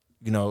his,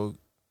 job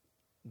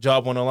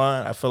on the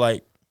line. I feel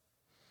like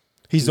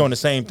he's doing the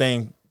same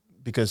thing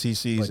because he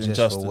sees But just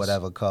injustice. for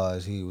whatever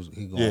cause he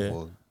going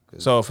for.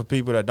 So for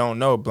people that don't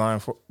know,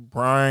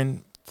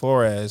 Brian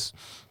Flores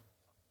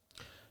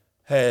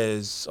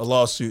has a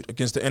lawsuit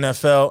against the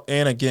NFL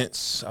and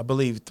against, I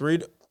believe,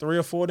 three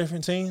or four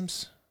different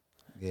teams.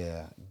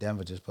 Yeah,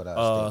 Denver just put out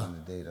a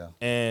statement today though.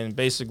 And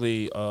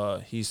basically,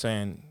 he's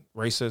saying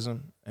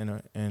racism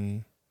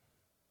in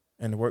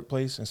the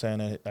workplace and saying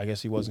that I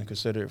guess he wasn't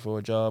considered for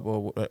a job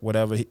or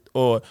whatever.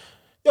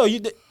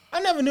 I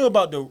never knew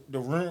about the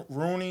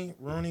Rooney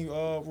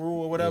rule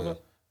or whatever. Yeah.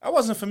 I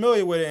wasn't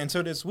familiar with it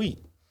until this week.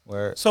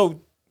 Where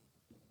So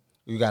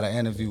you got to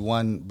interview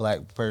one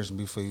black person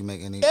before you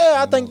make any. yeah,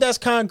 I think that's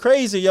kind of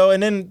crazy, yo.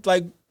 And then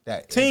like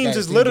teams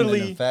is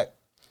literally,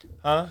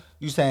 huh?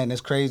 You saying it's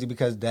crazy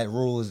because that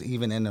rule is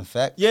even in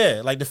effect?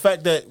 Yeah, like the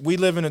fact that we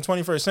live in the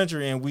 21st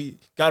century and we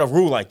got a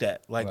rule like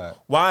that. Like, Right.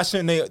 why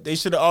shouldn't they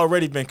should have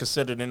already been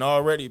considered and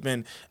already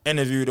been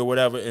interviewed or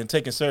whatever and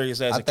taken serious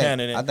as a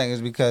candidate. I think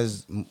it's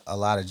because a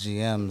lot of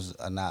GMs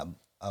are not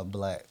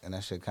black, and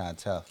that shit kind of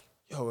tough.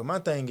 Yo, but my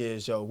thing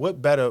is,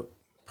 what better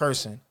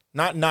person,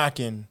 not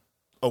knocking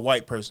a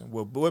white person,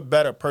 what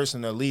better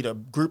person to lead a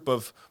group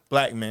of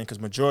black men, because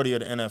majority of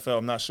the NFL,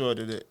 I'm not sure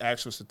the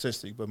actual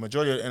statistic, but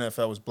majority of the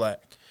NFL was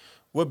black.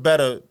 What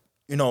better,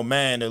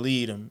 man to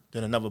lead them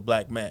than another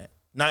black man?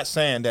 Not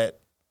saying that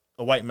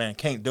a white man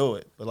can't do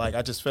it, but like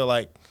I just feel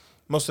like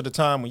most of the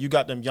time when you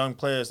got them young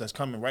players that's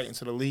coming right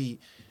into the league,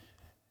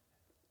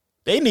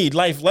 they need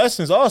life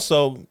lessons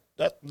also.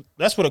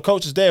 That's what a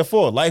coach is there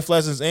for, life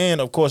lessons and,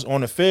 of course,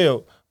 on the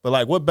field. But,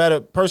 like, what better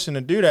person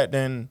to do that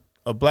than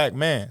a black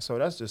man? So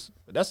that's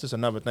just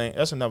another thing.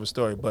 That's another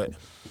story. But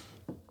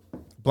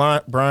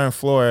Brian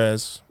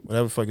Flores,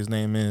 whatever the fuck his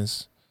name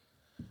is,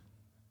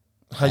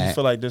 how you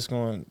feel like this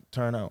going to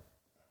turn out?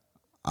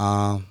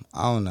 I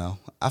don't know.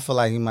 I feel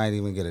like he might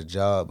even get a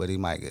job, but he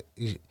might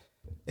get.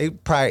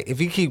 If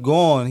he keep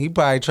going, he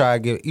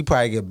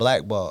probably get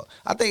blackballed.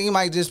 I think he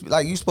might just,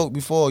 like you spoke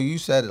before. You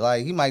said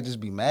like he might just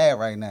be mad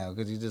right now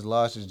because he just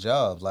lost his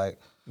job. Like,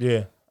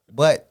 Yeah.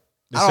 but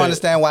They I don't said-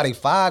 understand why they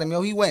fired him.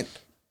 Yo, he went.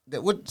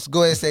 Let's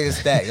go ahead and say the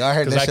stat. Y'all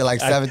heard that shit like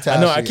 7 times. I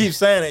know, I keep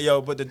saying it,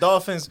 yo, but the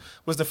Dolphins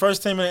was the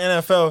first team in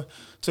the NFL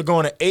to go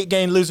on an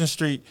 8-game losing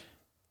streak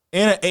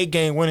and an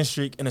 8-game winning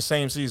streak in the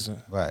same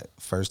season. Right,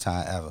 first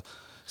time ever.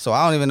 So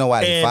I don't even know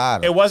why they fired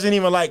And him. it wasn't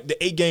even like the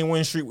 8-game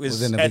win streak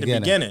was in the at beginning.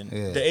 the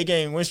beginning. Yeah. The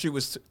 8-game win streak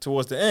was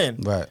towards the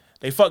end. Right,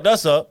 They fucked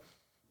us up.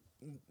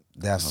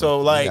 definitely. So,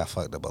 We like, got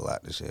fucked up a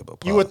lot this year.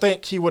 But You would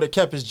think he would have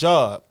kept his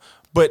job.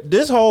 But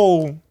this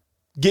whole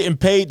getting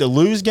paid to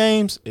lose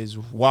games is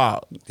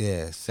wild.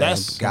 yeah,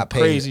 That's got some paid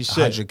crazy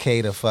shit.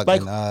 $100K to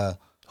fucking. Like,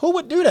 Who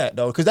would do that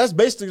though? Because that's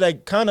basically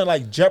like kind of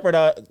like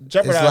jeopardizing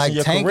it's like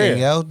your tanking, career.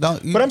 yo.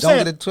 But I'm don't saying,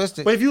 get it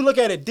twisted. But if you look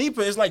at it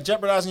deeper, it's like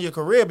jeopardizing your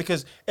career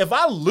because if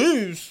I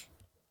lose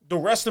the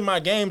rest of my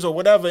games or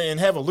whatever and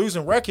have a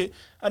losing record,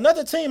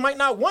 another team might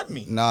not want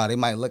me. No, they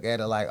might look at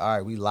it like, all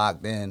right, we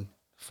locked in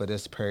for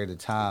this period of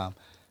time,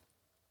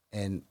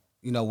 and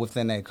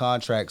within that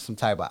contract, some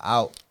type of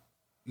out.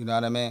 You know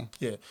what I mean?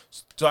 Yeah.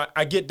 So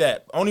I get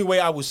that. Only way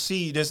I would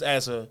see this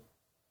as a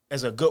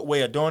good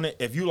way of doing it,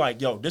 if you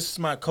like, yo, this is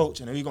my coach,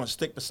 and we're gonna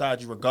stick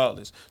beside you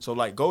regardless. So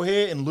like, go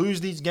ahead and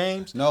lose these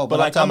games. No, but but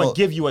like, I'm I'm gonna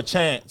talking give you a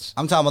chance.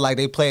 I'm talking about like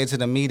they play it to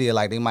the media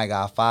like they might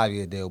got a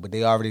 5-year deal, but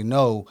they already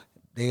know.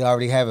 They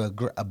already have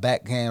a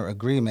backhand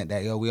agreement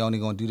that we only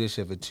gonna do this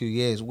shit for 2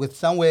 years with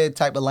somewhere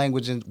type of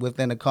language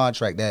within the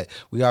contract that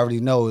we already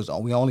know is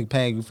we only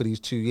paying you for these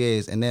 2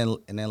 years and then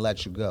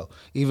let you go.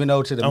 Even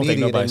though to the I don't think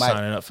media they nobody's might.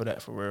 signing up for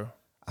that for real.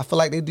 I feel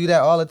like they do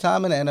that all the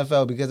time in the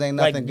NFL because ain't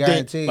nothing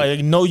guaranteed. Like,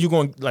 you know, you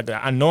going like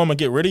I know I'm gonna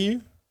get rid of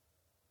you.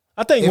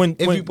 I think if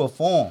when you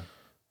perform,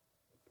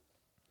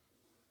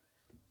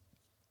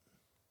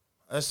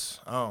 I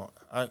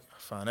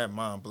find that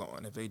mind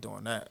blowing if they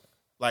doing that.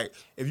 Like,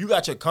 if you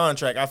got your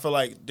contract, I feel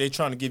like they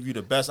trying to give you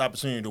the best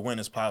opportunity to win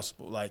as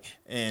possible. Like,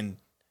 and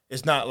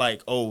it's not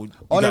like, oh,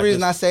 only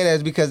reason I say that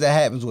is because that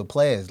happens with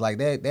players. Like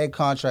their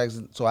contracts.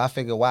 So I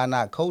figure why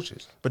not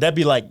coaches? but that'd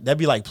be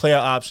like player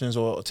options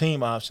or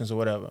team options or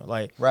whatever.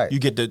 Like, Right. you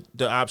get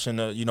the option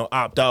to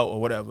opt out or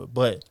whatever.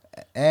 But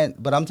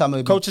But I'm talking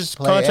about coaches'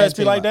 player and contracts be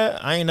team like op-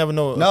 that. I ain't never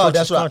know. No, a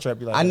that's coach's what contract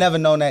be like I that. never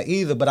known that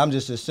either. But I'm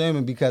just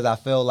assuming because I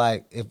feel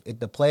like if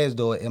the players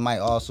do it, it might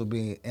also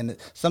be in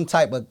some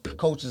type of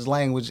coach's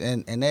language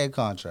in their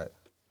contract.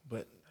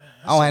 But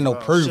I don't have no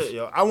proof. shit,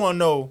 yo. I want to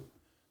know.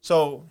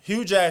 So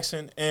Hugh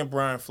Jackson and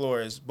Brian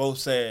Flores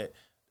both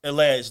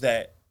alleged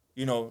that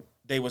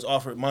they was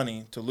offered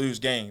money to lose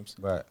games.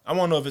 Right. I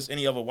want to know if there's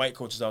any other white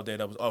coaches out there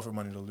that was offered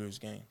money to lose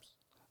games.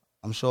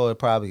 I'm sure it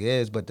probably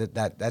is, but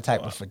that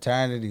type of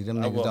fraternity,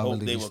 them I niggas would don't hope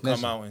really they be would come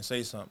snitching. out and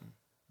say something.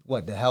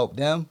 What, to help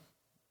them?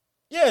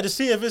 Yeah, to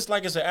see if it's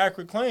like it's an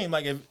accurate claim.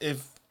 Like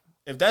if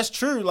that's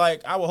true,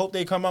 like I would hope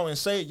they come out and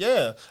say,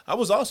 yeah, I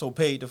was also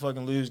paid to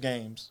fucking lose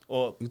games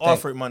or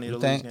offered money to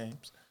lose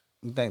games.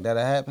 You think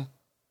that'll happen?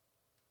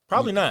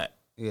 Probably not.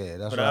 Yeah,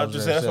 that's But what I I was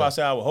just gonna that's why I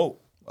say I would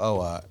hope.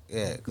 Oh,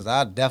 yeah, because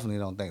I definitely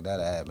don't think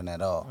that'll happen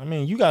at all. I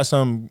mean, you got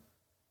some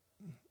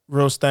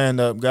real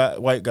stand-up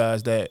white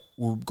guys that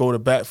will go to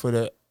bat for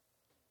the.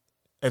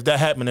 If that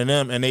happened to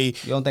them, and You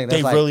don't think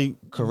that's like really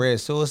career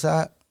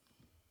suicide?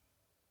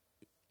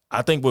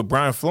 I think what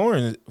Brian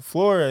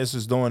Flores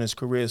is doing is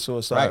career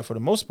suicide for the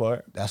most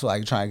part. That's why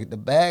you're trying to get the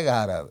bag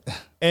out of it.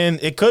 And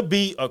it could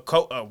be a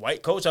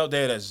white coach out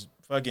there that's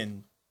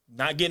fucking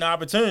not getting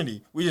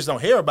opportunity. We just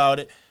don't hear about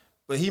it.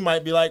 But he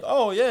might be like,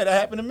 "Oh yeah, that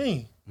happened to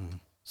me." Mm-hmm.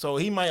 So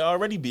he might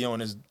already be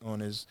on his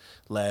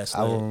last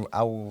leg.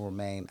 I will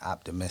remain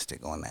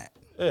optimistic on that.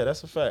 Yeah,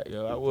 that's a fact,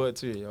 yo. I would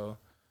too, yo.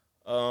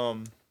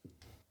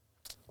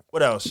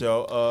 What else,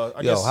 yo?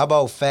 I guess, how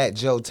about Fat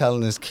Joe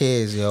telling his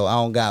kids, yo, I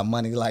don't got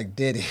money like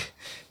Diddy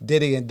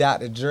and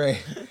Dr. Dre.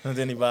 And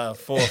then he buy a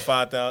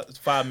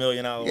 $5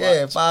 million watch.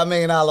 Yeah, $5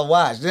 million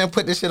watch. Then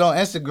put this shit on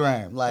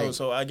Instagram. Like,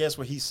 so I guess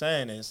what he's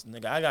saying is,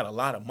 nigga, I got a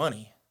lot of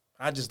money.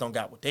 I just don't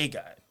got what they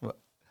got.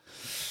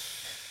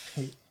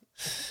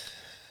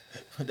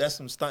 That's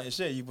some stunting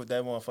shit. You put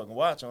that motherfucking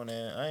watch on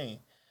there. I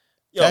ain't.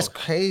 Yo, that's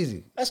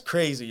crazy. That's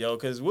crazy, yo.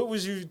 Because what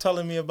was you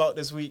telling me about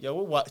this week, yo?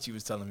 What watch you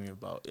was telling me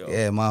about, yo?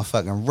 Yeah,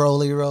 motherfucking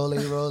Rolly.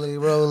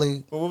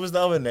 Well, what was the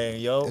other name,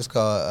 yo? It's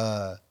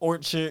called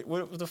Orchard.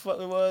 What the fuck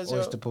it was,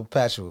 Oyster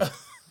Perpetual.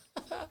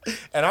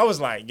 And I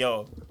was like,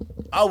 yo,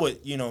 I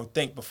would,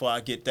 think before I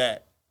get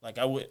that. Like,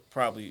 I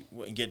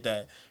wouldn't get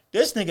that.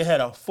 This nigga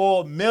had a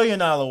 $4 million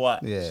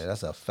watch. Yeah,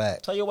 that's a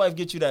fact. Tell your wife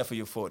get you that for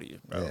your 40th,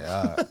 bro. Yeah,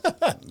 all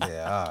right.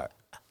 Yeah, all right.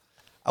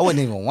 I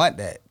wouldn't even want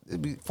that.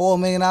 It'd be $4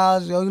 million,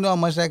 yo. You know how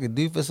much that could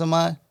do for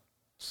somebody?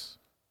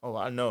 Oh,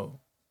 I know.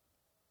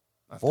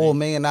 $4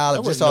 million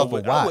just off a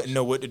watch. I wouldn't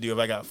know what to do if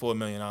I got $4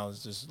 million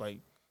just like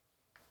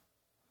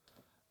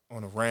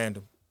on a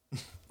random.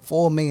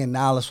 $4 million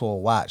for a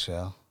watch,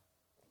 yo.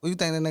 Where you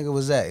think that nigga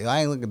was at? Yo,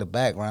 I ain't look at the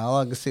background. All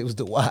I could see was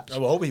the watch. I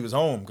would hope he was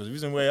home because if he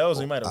was anywhere else,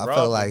 he might have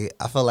robbed him.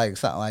 I feel like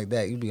something like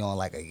that. You'd be on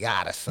like a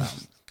yacht or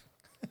something.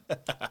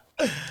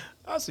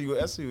 I see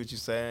what you're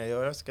saying,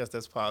 yo. I guess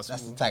that's possible.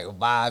 That's the type of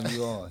vibe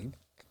you on. You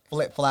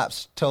flip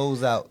flops,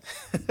 toes out.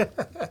 Get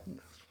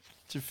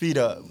your feet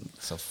up.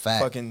 It's a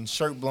fact. Fucking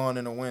shirt blowing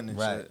in the wind and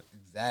right, shit.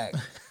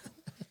 Exactly.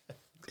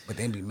 But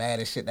then be mad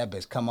as shit. That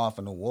bitch come off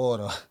in the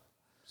water.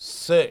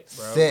 Sick,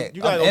 bro. Sick.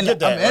 You gotta go get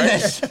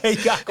that,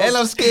 right? And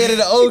I'm scared of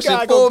the ocean.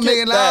 $4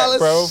 million,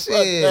 bro.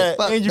 Shit.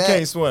 Fuck and you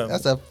can't swim.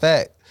 That's a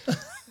fact.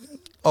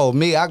 Oh,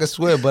 me, I can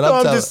swim, but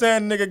I'm just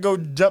saying, nigga, go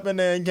jump in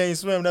there and can't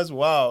swim. That's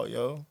wild,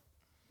 yo.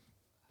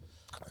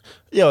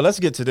 Yo, let's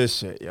get to this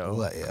shit, yo.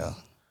 What,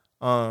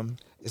 yo?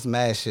 It's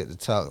mad shit to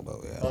talk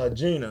about, yo.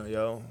 Gina,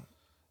 yo.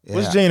 Yeah,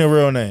 what's Gina's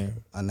real name?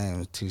 Her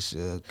name is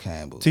Tisha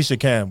Campbell. Tisha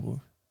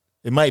Campbell.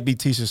 It might be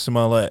Tisha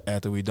Smollett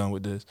after we done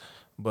with this,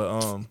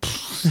 but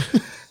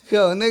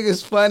Yo,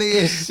 niggas funny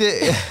as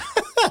shit.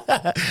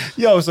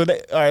 Yo, so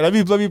all right, let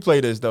me play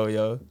this though,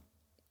 yo.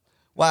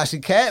 Wow, she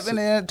capping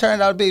and it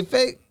turned out to be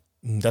fake.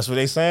 That's what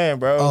they saying,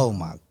 bro. Oh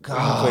my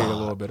god. Let me play a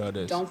little bit of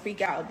this. Don't freak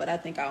out, but I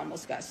think I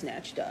almost got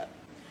snatched up.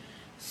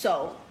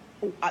 So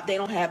they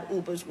don't have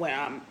Ubers where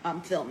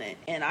I'm filming,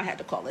 and I had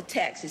to call a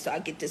taxi. So I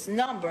get this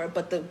number,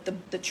 but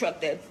the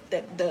truck that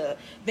the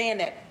van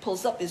that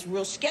pulls up is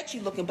real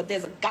sketchy looking. But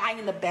there's a guy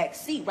in the back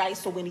seat, right?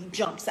 So when he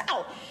jumps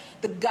out,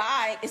 the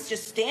guy is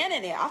just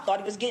standing there. I thought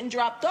he was getting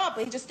dropped off,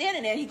 but he's just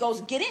standing there. And he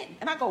goes, "Get in,"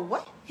 and I go,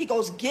 "What?" He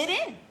goes, "Get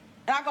in,"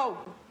 and I go,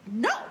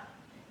 "No."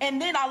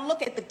 And then I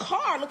look at the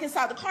car, look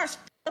inside the car.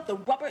 The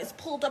rubber is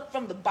pulled up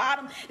from the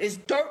bottom. There's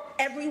dirt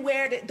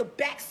everywhere. The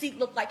back seat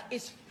looked like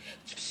it's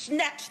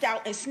snatched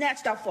out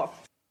for a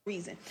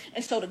reason.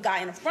 And so the guy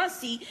in the front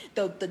seat,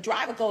 the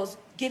driver goes,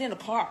 "Get in the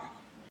car."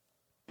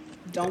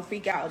 Don't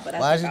freak out. But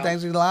why does you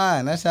think she's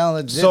lying? That sounds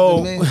legit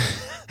to me.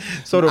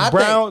 So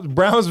the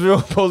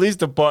Brownsville Police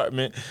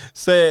Department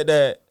said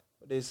that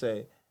they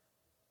say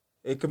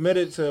it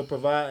committed to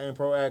providing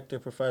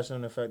proactive, professional,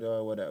 and effective,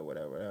 or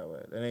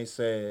whatever. And they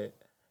said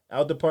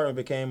our department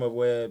became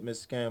aware of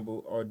Ms.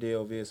 Campbell's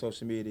ordeal via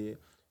social media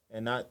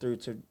and not through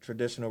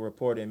traditional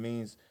reporting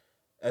means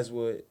as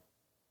would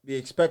be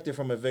expected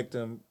from a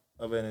victim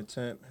of an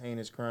attempt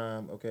heinous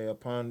crime. Okay,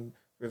 upon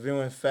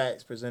reviewing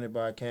facts presented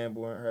by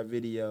Campbell in her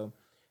video,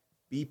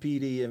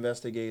 BPD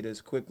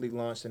investigators quickly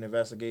launched an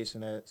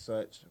investigation as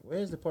such.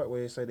 Where's the part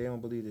where they say they don't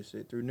believe this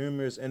shit? Through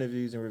numerous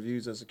interviews and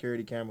reviews of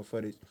security camera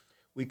footage,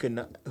 we could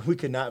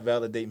not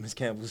validate Ms.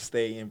 Campbell's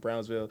stay in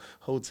Brownsville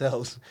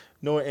hotels,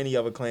 nor any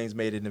other claims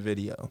made in the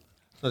video.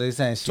 So they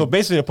saying so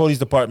basically the police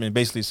department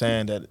basically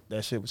saying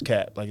that shit was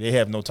capped. Like they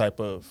have no type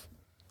of.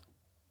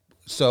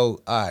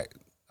 So all right,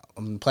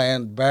 I'm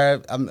playing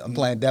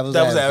devil's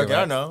advocate. Right?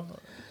 I know.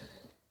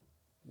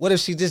 What if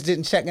she just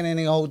didn't check in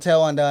any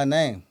hotel under her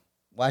name?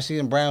 Why she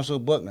in Brownsville,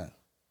 Buckner?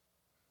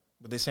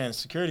 But they saying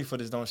security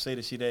footage don't say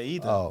that she there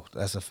either. Oh,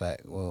 that's a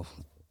fact. Well,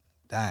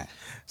 Dang.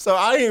 So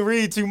I didn't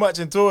read too much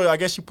into it. I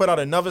guess she put out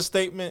another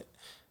statement.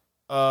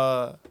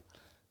 Dang.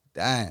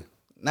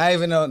 Not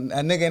even a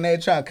nigga in there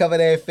trying to cover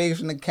their face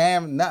from the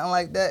camera, nothing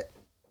like that.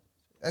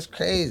 That's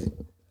crazy.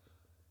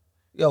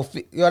 Yo,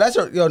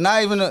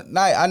 not even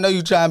I know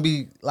you trying to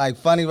be like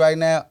funny right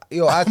now.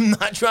 I'm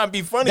not trying to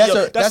be funny.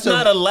 That's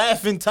not a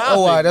laughing topic.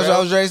 Oh, all right, that's bro. what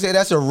I was ready to say.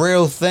 That's a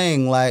real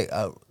thing. Like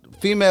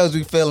females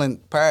be feeling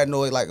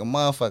paranoid like a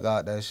motherfucker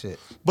out that shit.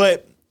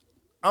 But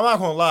I'm not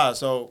gonna lie.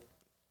 So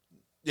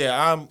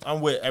yeah, I'm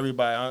with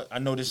everybody. I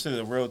know this is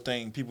a real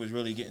thing. People is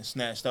really getting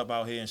snatched up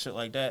out here and shit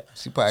like that.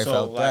 She probably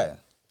felt that.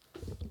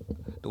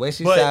 The way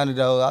she sounded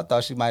though, I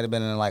thought she might have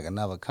been in like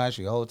another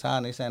country the whole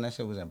time. They saying that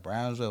shit was in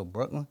Brownsville,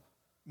 Brooklyn.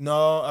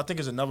 No, I think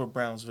it's another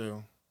Brownsville. Let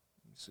me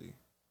see.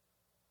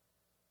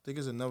 I think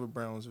it's another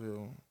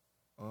Brownsville.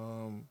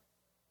 I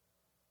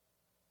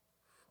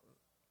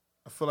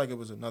feel like it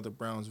was another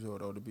Brownsville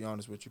though, to be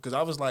honest with you, because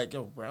I was like,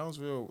 yo,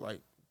 Brownsville, like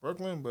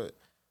Brooklyn, but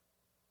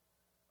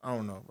I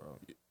don't know, bro.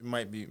 It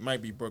might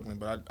be Brooklyn,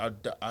 but I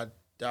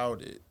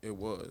doubt it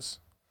was.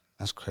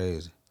 That's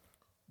crazy.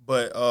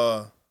 But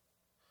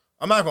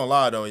I'm not gonna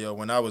lie though, yo.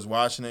 When I was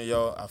watching it,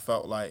 yo, I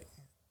felt like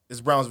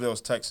it's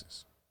Brownsville's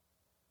Texas.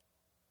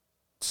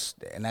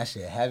 And that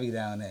shit heavy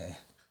down there.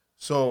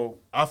 So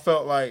I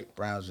felt like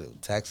Brownsville,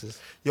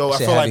 Texas. Yo, I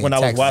feel like when I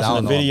was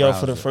watching the video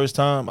for the first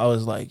time, I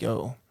was like,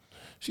 yo,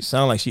 she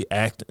sound like she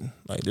acting.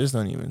 Like this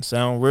doesn't even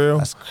sound real.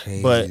 That's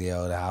crazy, but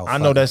yo. I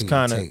know that's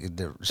kind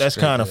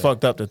of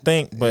fucked up to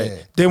think.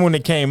 But then when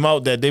it came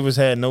out that they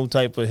had no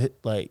type of hit,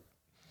 like,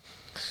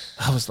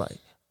 I was like,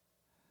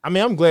 I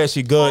mean, I'm glad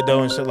she good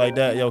though and shit like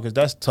that, yo, because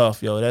that's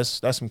tough, yo.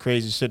 That's some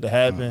crazy shit to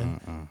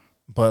happen.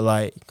 But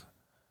like,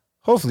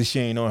 hopefully she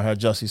ain't on her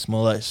Jussie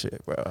Smollett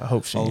shit, bro. I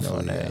hope she ain't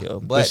on that, yo.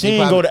 But she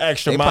ain't go the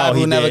extra mile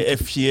he did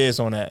if she is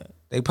on that.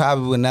 They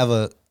probably would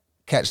never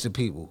catch the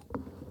people.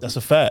 That's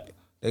a fact.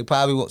 They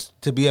probably want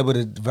to be able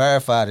to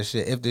verify the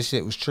shit if this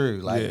shit was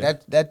true. Like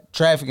that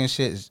trafficking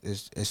shit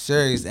is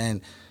serious.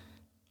 And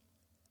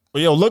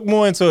but yo, look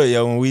more into it,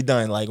 yo, when we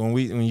done, like when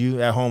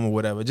you at home or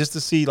whatever, just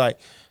to see like,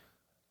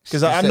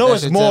 because I know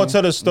it's more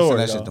to the story.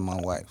 That shit to my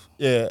wife.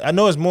 Yeah, I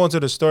know it's more to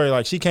the story.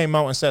 Like she came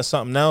out and said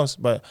something else,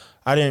 but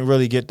I didn't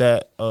really get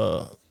that.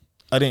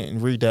 I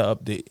didn't read that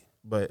update,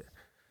 but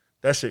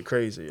that shit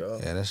crazy, yo.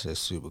 Yeah, that shit's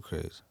super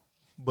crazy.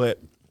 But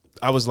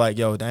I was like,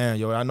 yo, damn,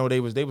 yo, I know they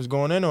was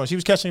going in on. She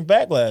was catching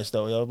backlash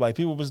though, yo. Like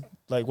people was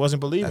like wasn't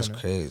believing. That's her.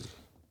 crazy.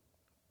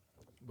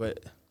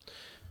 But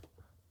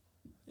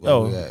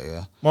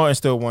yeah. Martin's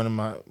still one of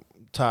my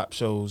top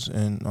shows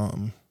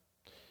in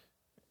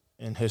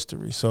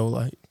history. So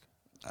like,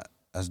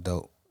 that's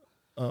dope.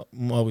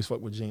 I'm always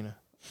fuck with Gina.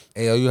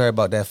 Hey, yo, you heard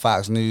about that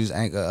Fox News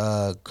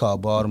anchor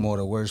called Baltimore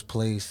the worst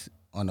place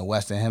on the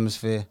Western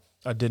Hemisphere?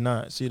 I did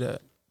not see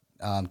that.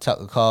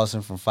 Tucker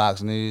Carlson from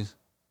Fox News.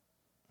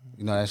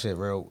 You know that shit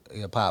real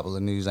popular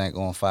news anchor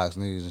on Fox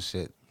News and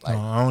shit. Like,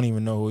 I don't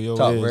even know who yo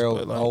talk is. Real,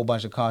 but like, a whole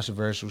bunch of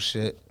controversial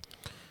shit.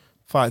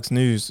 Fox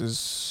News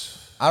is.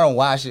 I don't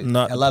watch it.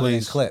 Not I love it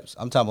in clips.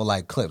 I'm talking about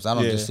like clips. I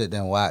don't just sit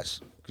there and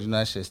watch because you know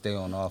that shit stay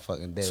on all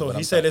fucking day. So but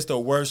he said it's the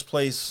worst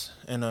place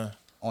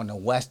on the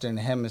Western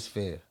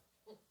Hemisphere.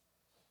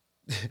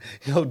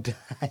 Yo,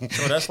 dying.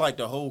 So that's like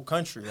the whole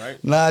country, right?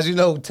 Nas, you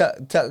know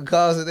Tucker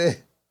Carlson there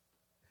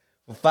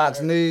for Fox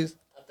News.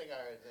 I think I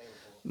heard his name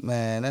before.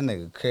 Man, that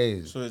nigga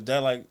crazy. So is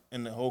that like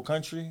in the whole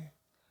country?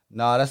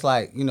 No, that's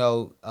like, you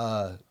know,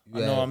 I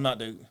know I'm not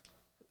the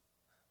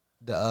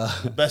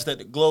the best at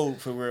the globe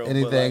for real.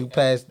 anything like,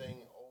 past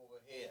Everything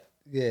over here.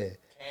 yeah.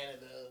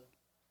 Canada,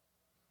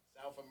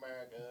 South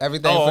America.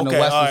 Everything from the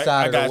western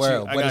side of the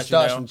world. I But it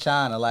starts from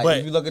China. Like But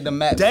if you look at the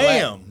map.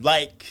 Damn,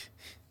 like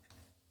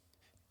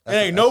it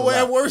ain't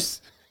nowhere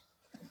worse.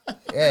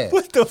 Yeah.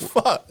 What the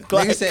fuck?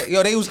 Nigga said,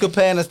 yo, they was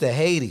comparing us to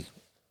Haiti.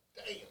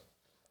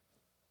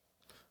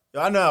 Yo,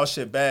 I know how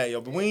shit bad,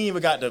 yo, but we ain't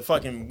even got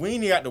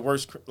the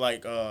worst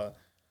like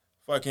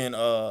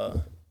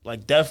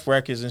like death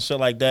records and shit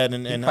like that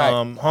and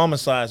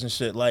homicides and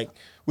shit. Like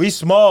we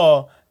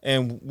small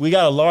and we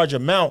got a large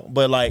amount,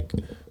 but like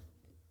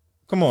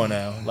come on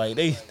now. Like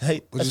they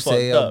What that's you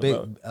say, fucked up,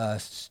 big bro.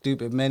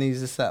 stupid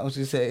minis or something? What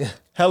you say?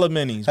 Hella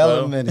minis,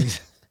 Hella bro. minis.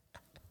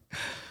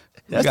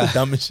 That's the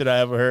dumbest shit I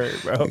ever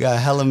heard, bro. We got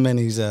hella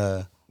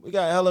minis, We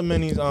got hella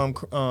minis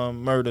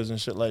murders and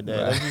shit like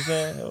that. Right. That's what you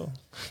saying?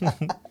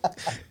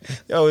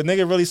 Yo, a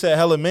nigga really said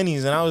hella minis,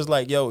 and I was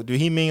like, yo, do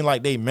he mean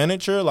like they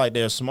miniature, like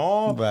they're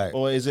small? Right.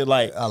 Or is it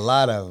like a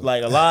lot of them?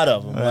 Like a lot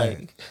of them. Right.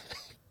 Like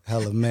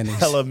hella minis.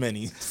 Hella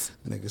minis.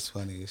 Niggas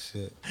funny as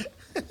shit.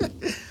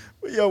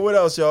 Yo, what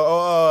else,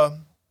 y'all?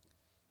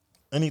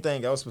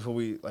 Anything else before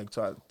we like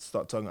start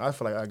talking? I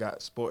feel like I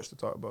got sports to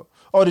talk about.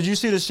 Oh, did you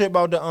see the shit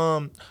about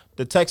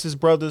the Texas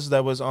brothers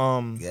that was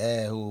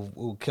yeah,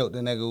 who killed the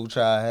nigga who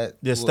tried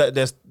their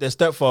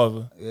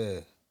stepfather?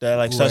 Yeah. That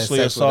like sexually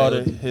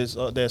assaulted his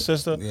their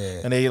sister. Yeah.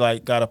 And they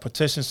like got a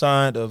petition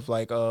signed of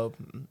like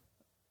trying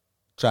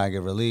to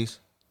get released.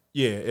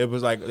 Yeah, it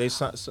was like they.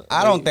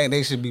 I don't think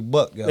they should be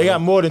booked, yo. They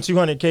got more than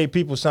 200K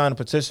people signed a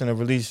petition to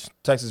release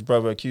Texas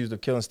brother accused of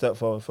killing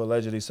stepfather for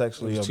allegedly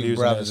sexually Two abusing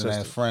brothers their and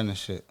that sister. friend and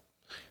shit.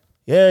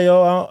 Yeah,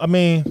 yo. I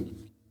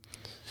mean,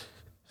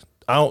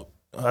 I don't.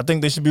 I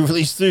think they should be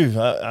released too.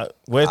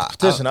 Where's the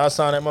petition? I'll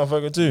sign that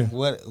motherfucker too.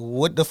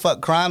 What the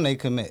fuck crime they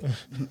commit?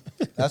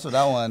 That's what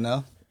I want to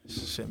know.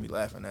 Shouldn't be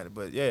laughing at it,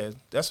 but yeah,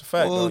 that's a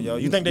fact Well, though, yo.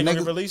 You think they gonna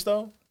niggas- get released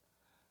though?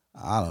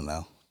 I don't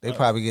know. They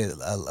probably get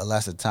a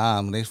lesser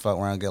time. They fuck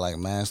around and get like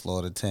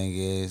manslaughter 10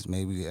 years.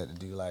 Maybe they have to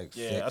do like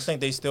Yeah, 6. I think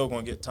they still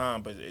gonna get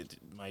time, but it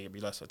might be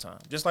less of time.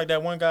 Just like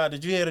that one guy.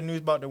 Did you hear the news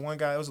about the one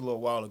guy? It was a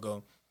little while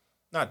ago,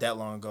 not that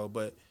long ago,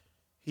 but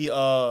he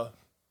got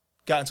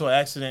into an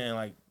accident and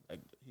like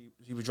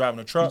he was driving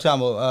a You truck. talking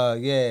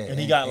about yeah, And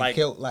he got, like-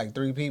 killed like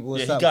 3 people or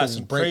Yeah, he something. got 'cause his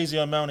some brake- crazy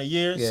amount of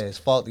years. Yeah, his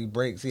faulty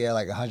brakes. He had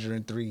like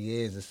 103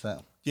 years or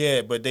something.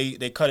 Yeah, but they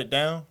cut it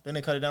down. Then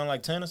they cut it down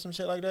like 10 or some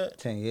shit like that.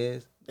 10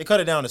 years. They cut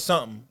it down to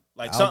something.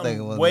 Like I don't think it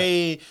something was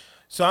way.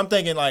 So I'm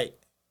thinking like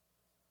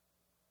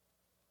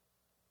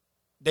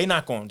they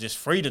not gonna just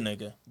free the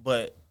nigga,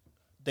 but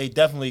they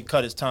definitely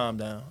cut his time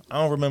down.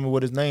 I don't remember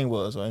what his name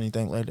was or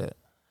anything like that.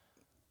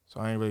 So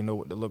I ain't really know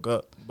what to look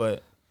up.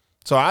 But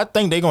so I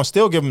think they gonna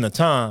still give him the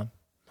time,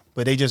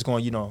 but they just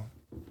gonna,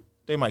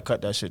 they might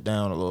cut that shit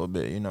down a little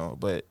bit,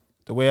 But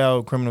the way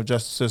our criminal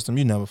justice system,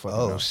 you never fucking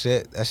Oh know.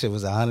 shit, that shit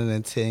was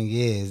 110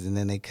 years, and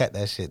then they cut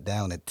that shit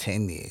down to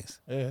 10 years.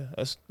 Yeah,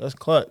 that's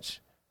clutch.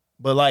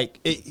 But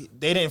like they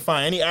didn't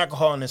find any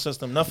alcohol in the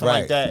system, nothing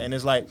Right. like that, and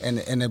it's like And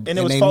it and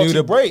was they faulty knew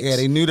the brakes. Yeah,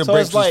 they knew the So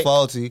brakes it's was like-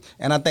 faulty,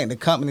 and I think the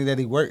company that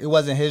he worked, it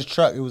wasn't his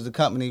truck, it was the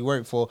company he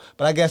worked for.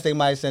 But I guess they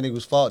might have said he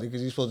was faulty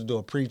because he's supposed to do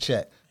a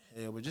pre-check.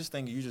 Yeah, but just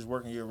think you just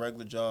working your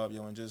regular job,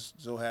 and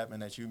just so happen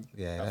that you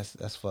Yeah,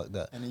 that's fucked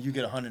up. and then you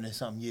get 100 and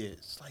something years.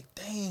 It's like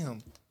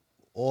damn.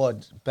 Or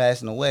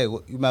passing away.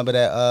 You remember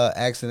that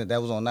accident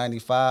that was on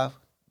 95?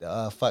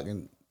 The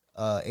fucking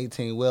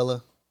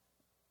 18-wheeler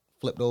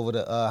flipped over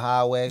the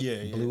highway,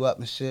 Yeah, blew up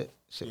and shit.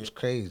 Shit was Yeah.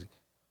 crazy.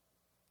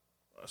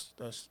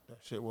 That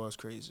shit was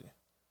crazy.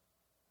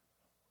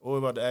 What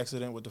about the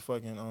accident with the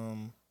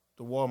fucking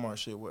the Walmart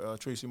shit with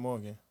Tracy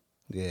Morgan?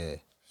 Yeah.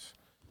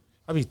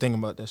 I be thinking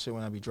about that shit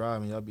when I be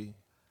driving. I be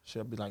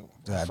like,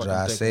 Gotta fucking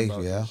drive thinking safe,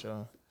 about yeah. this,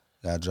 y'all.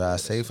 Gotta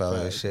drive safe out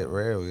there. fact, Shit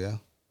bro. real, yeah.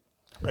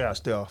 I gotta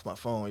stay off my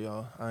phone,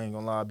 y'all. I ain't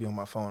gonna lie, I be on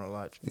my phone a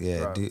lot. Yeah,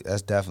 driving. dude,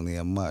 that's definitely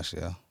a must,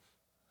 yeah.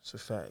 It's a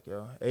fact,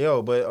 yo. Hey,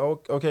 yo, but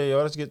okay, yo,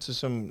 let's get to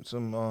some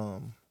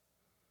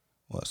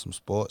What, some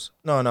sports?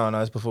 No,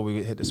 it's before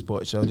we hit the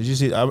sports, yo. Did you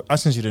see? I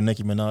sent you the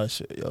Nicki Minaj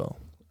shit, yo.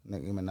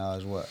 Nicki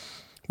Minaj, what?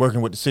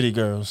 Working with the City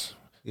Girls.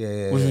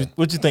 Yeah.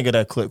 What you think of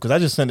that clip? Because I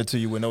just sent it to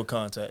you with no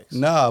context.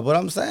 No, but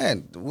I'm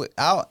saying,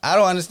 I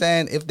don't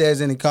understand if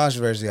there's any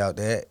controversy out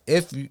there.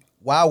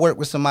 Why work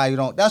with somebody you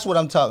don't? That's what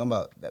I'm talking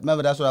about.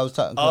 Remember, that's what I was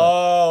talking about.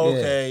 Oh,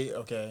 Yeah.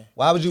 okay.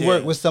 Why would you Yeah.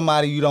 work with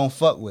somebody you don't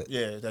fuck with?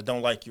 Yeah, that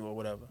don't like you or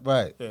whatever.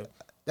 Right. Yeah.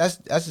 That's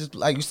just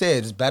like you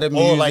said. It's better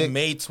music. Or like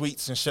made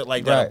tweets and shit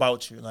like that Right.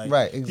 about you. Like,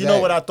 Right, You know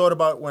exactly. what I thought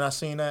about when I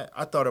seen that?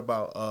 I thought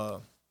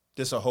about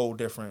this a whole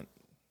different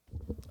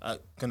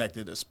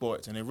connected to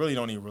sports, and it really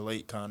don't even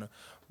relate, kind of.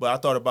 But I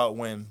thought about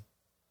when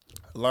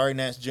Larry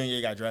Nance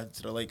Jr. got drafted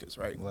to the Lakers,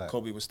 right? Right.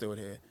 Kobe was still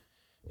there.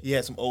 He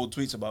had some old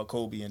tweets about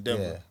Kobe in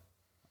Denver. Yeah,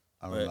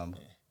 I But remember.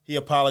 he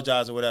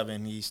apologized or whatever,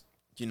 and he's,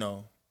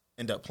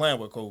 ended up playing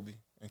with Kobe.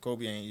 And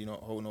Kobe ain't,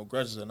 hold no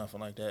grudges or nothing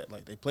like that.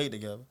 Like, they played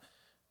together.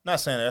 Not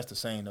saying that's the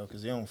same, though,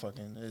 because they don't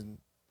fucking,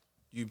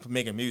 you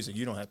making music,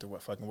 you don't have to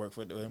fucking work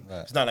for them. Right.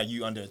 It's not like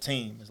you under a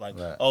team. It's like,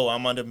 Right. oh,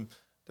 I'm under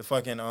the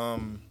fucking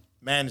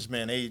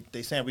management.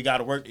 They saying we got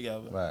to work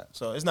together. Right.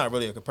 So it's not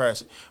really a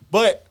comparison.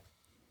 But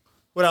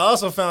what I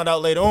also found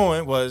out later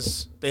on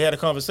was they had a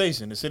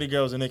conversation, the City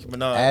Girls and Nicki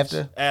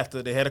Minaj.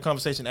 After they had a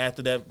conversation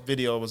after that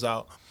video was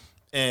out.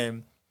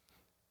 And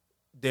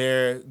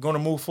they're going to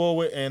move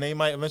forward, and they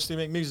might eventually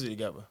make music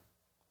together.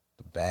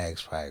 The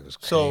bags probably was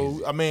crazy.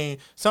 So, I mean,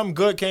 something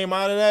good came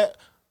out of that.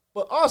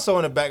 But also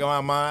in the back of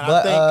my mind,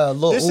 but I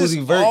think Lil this is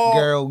Uzi Vert all,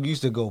 girl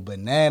used to go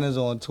bananas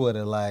on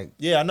Twitter. Like,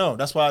 Yeah, I know.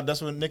 That's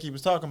what Nicki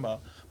was talking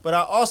about. But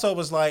I also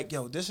was like,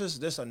 yo,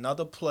 this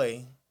another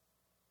play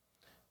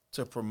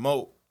to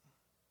promote.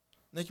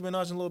 Nicki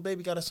Minaj and Lil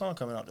Baby got a song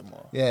coming out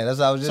tomorrow. yeah, that's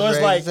what I was just So it's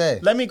ready like, to say.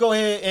 let me go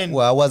ahead and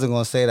Well, I wasn't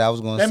gonna say that. I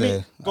was gonna let say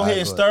me go ahead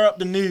and stir up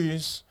the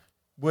news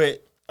with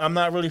I'm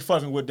not really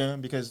fucking with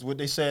them because what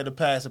they said in the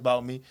past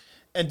about me.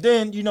 And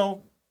then,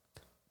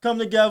 come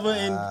together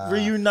and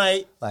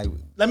reunite. Like,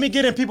 Let me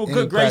get in people Any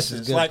good press is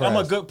graces. good Like I'm a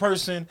press. good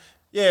person.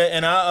 Yeah,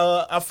 and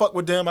I fuck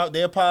with them.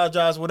 They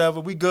apologize,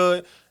 whatever. We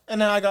good. And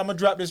then I'm gonna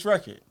drop this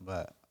record.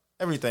 but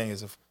Everything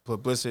is a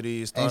publicity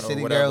ain't stunt or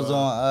City whatever. Girls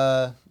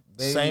on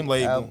Baby Same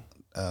label. album?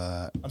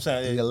 I'm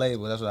saying Your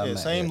label. That's what I yeah, meant.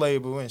 same yeah.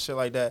 label and shit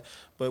like that.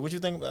 But what you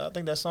think? I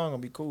think that song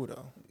gonna be cool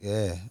though.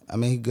 Yeah, I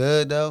mean he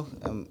good though.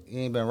 He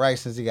ain't been right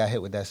since he got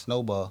hit with that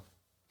snowball.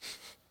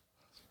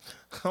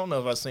 I don't know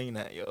if I seen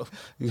that, yo.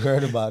 You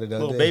heard about it though.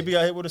 Little didn't baby you?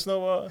 got hit with a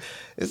snowball.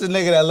 It's a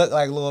nigga that looked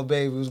like Lil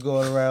Baby was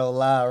going around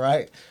live,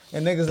 right?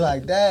 And niggas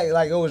like that,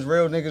 like it was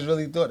real. Niggas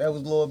really thought that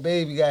was Lil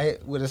Baby got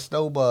hit with a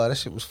snowball. That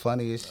shit was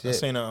funny as I shit.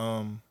 seen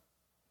a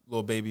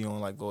little baby on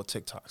like little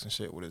TikToks and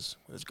shit with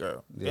his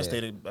girl. Yeah. Guess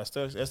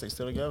they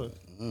still together.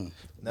 Never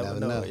Never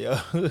know, know. yo.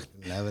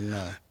 Never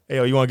know. Hey,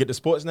 yo, you want to get to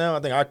sports now? I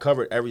think I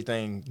covered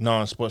everything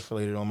non-sports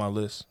related on my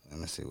list. Let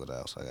me see what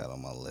else I got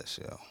on my list,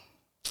 yo.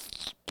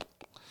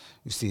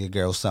 You see a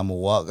girl, Summer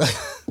Walker.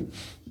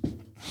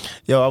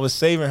 Yo, I was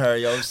saving her,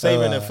 yo. I was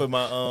saving it for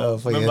my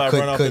for remember your I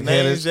run off the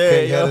names? hitters, Yeah,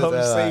 quick yo.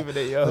 hitters. I'm saving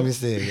it, yo. Let me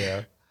see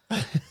it, yo.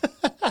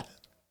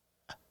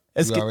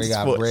 Let's You get already to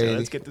got sports. Brady. Yo.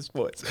 Let's get to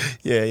sports.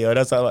 Yeah, yo,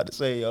 that's all I about to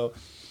say, yo.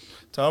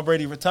 Tom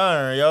Brady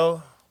retiring,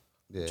 yo.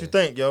 Yeah. What you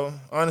think, yo?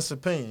 Honest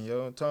opinion,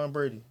 yo. Tom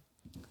Brady,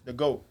 the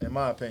GOAT, in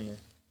my opinion.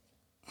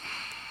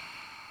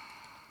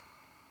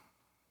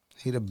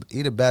 He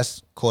the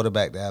best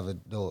quarterback to ever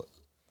do it.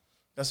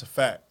 That's a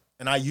fact.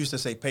 And I used to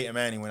say Peyton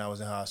Manning when I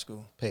was in high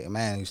school. Peyton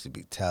Manning used to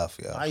be tough,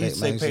 yo. I used to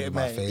say Peyton be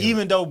my Manning. favorite.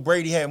 Even though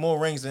Brady had more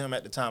rings than him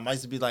at the time, I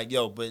used to be like,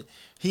 yo, but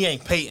he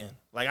ain't Peyton.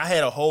 Like,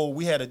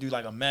 we had to do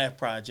like a math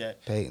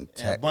project. Peyton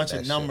and a bunch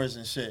of numbers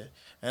and shit.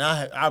 And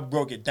I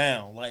broke it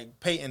down.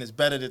 Like, Peyton is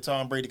better than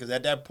Tom Brady because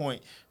at that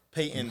point,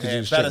 Peyton Because you had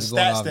was better strictly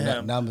going stats off than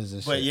him. numbers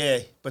and but shit. yeah,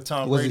 but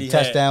Tom was Brady it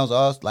touchdowns,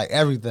 all like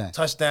everything. had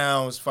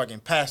touchdowns, fucking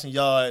passing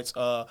yards,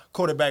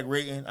 quarterback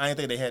rating. I didn't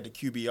think they had the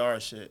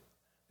QBR shit.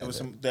 It was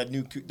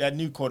that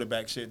new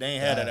quarterback shit. They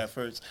ain't had that at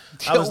first.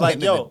 I was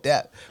like, yo,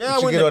 yeah, I what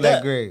you went get to on that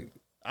depth. grade?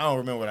 I don't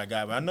remember what I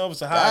got, but I know it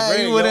was a Ah, high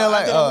grade. you were Yo, there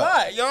like, I did a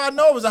lot. Yo, I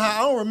know it was a high.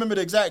 I don't remember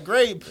the exact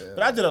grade,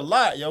 but I did a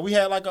lot. Yo, we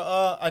had like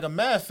a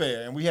math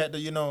fair, and we had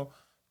to,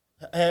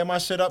 I had my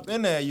shit up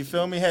in there. You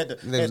feel me? Had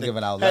They was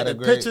giving out had letter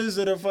the grade. pictures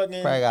of the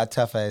fucking. Probably got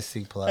tough ass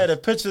C plus. Had the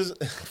pictures.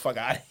 Fuck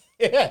out.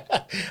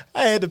 I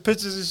had the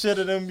pictures and shit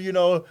of them.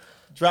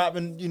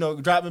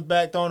 Dropping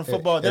back throwing the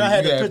football. Then I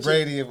had the picture.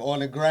 Brady on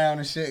the ground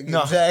and shit.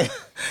 No. That'd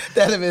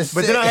have been sick.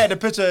 But then I had the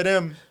picture of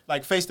them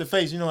like face to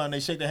face. You know how they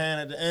shake their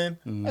hand at the end?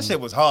 That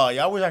shit was hard.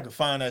 Yo. I wish I could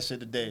find that shit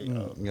today.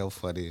 Yo. Yo,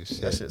 funny as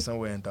shit. That shit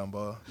somewhere in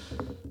Dunbar.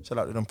 Shout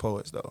out to them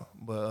poets though.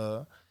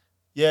 But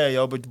yeah,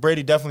 yo. But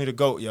Brady definitely the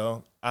GOAT,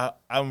 yo. I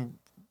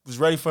was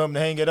ready for him to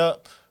hang it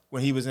up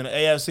when he was in the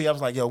AFC. I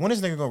was like, yo, when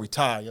this nigga gonna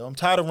retire, yo? I'm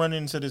tired of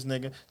running into this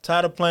nigga.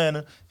 Tired of playing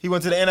him. He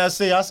went to the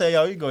NFC. I said,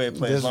 yo, you go ahead and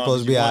play. This as long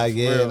supposed as to be you our want, for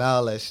year real. and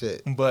all that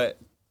shit. But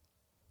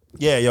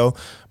yeah, yo.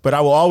 But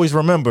I will always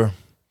remember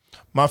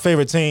my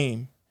favorite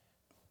team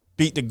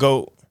beat the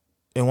GOAT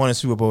and won a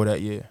Super Bowl that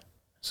year.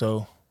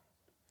 So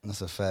That's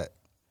a fact.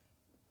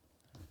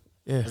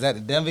 yeah, Was that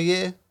the Denver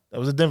year? that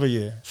was a Denver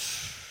year.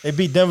 They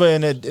beat Denver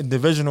in the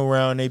divisional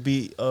round. They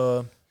beat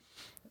the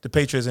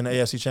Patriots in the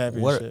AFC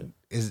Championship.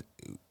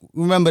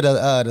 Remember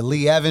the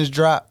Lee Evans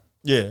drop?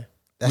 Yeah.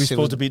 That We shit supposed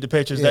was- to beat the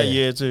Patriots that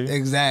year too.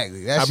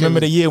 Exactly. That I shit remember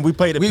was- the year we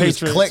played the we was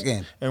Patriots.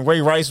 clicking. And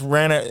Ray Rice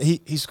ran it.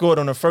 He scored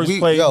on the first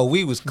play.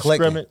 We was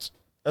clicking. Scrimmage.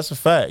 That's a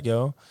fact,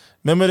 yo.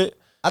 Remember that?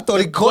 I thought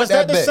he caught was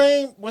that that the bit.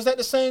 same? Was that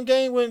the same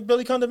game when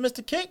Billy Condon missed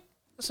the kick?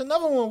 That's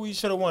another one we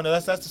should have won.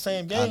 That's the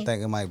same game. I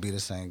think it might be the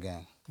same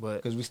game But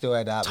because we still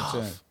had the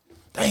opportunity.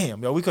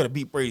 damn, yo, we could have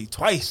beat Brady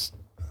twice.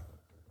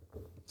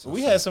 So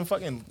we had some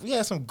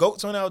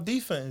goats on our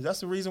defense. That's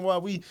the reason why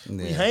we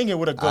hanging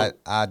with a goat.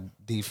 Our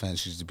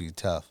defense used to be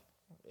tough.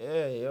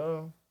 Yeah,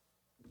 yo.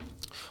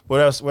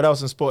 What else? What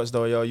else in sports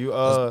though, yo? You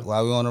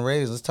While we on the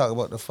Rays, let's talk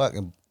about the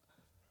fucking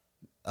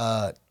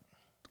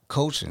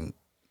coaching.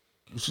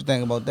 What you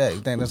think about that? You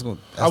think that's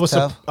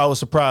tough? I was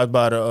surprised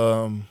by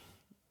the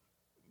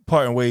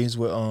parting ways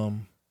with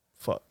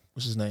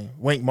what's his name?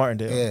 Wink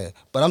Martindale. Yeah,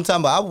 but I'm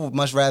talking about I would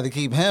much rather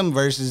keep him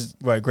versus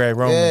Right, Greg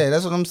Roman. Yeah,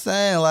 that's what I'm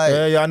saying. Like,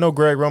 Yeah, I know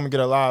Greg Roman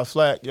get a lot of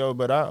flack, yo,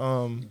 but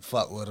I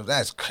fuck with him.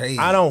 That's crazy.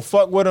 I don't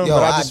fuck with him, Yo,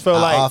 but I just feel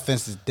our like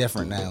offense is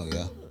different now,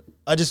 yo.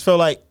 I just feel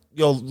like,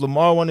 yo,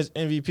 Lamar won his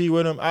MVP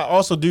with him. I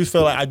also do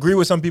feel like I agree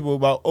with some people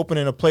about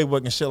opening a playbook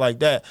and shit like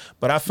that.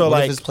 But I feel What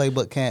like if his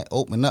playbook can't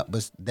open up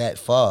but that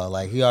far?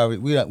 Like he already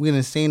we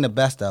done seen the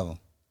best of him.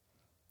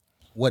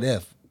 What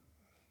if?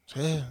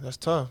 yeah, that's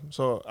tough.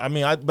 So I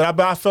mean, I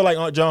feel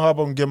like John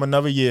Harbaugh can give him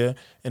another year,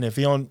 and if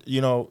he don't,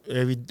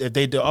 if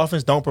the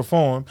offense don't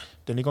perform,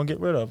 then he gonna get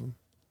rid of him.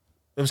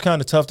 It was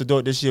kind of tough to do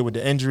it this year with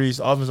the injuries.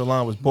 The offensive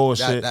line was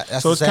bullshit.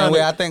 That's so the it's same kinda,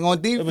 way I think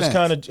on defense. It was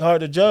kind of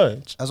hard to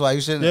judge. That's why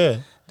you shouldn't.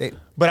 Yeah.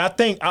 But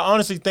I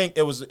honestly think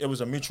it was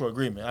a mutual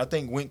agreement. I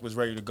think Wink was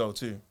ready to go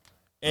too,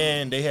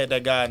 and they had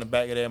that guy in the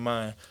back of their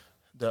mind,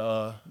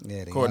 the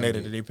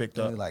coordinator that they picked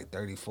up, like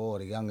 34,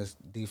 the youngest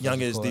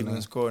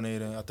defense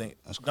coordinator. I think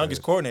That's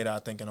youngest crazy. coordinator I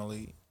think in the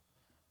league.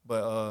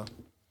 But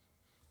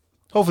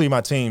hopefully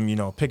my team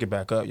pick it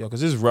back up, yo,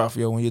 because it's rough,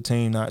 yo, when your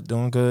team not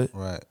doing good.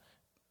 Right.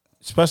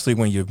 Especially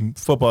when your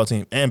football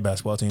team and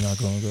basketball team not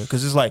doing good.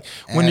 Because it's like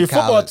when And your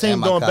football college, team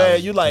and my doing college,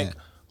 bad, you like, yeah.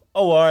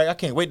 oh, all right, I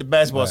can't wait the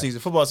basketball Right.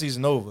 season. Football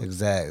season over.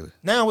 Exactly.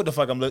 Now what the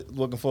fuck I'm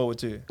looking forward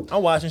to?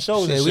 I'm watching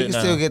shows and we shit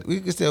can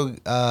now.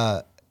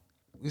 still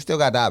we still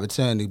got the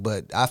opportunity,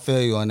 but I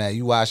feel you on that.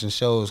 You watching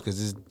shows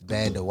because it's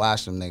bad to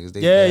watch them niggas.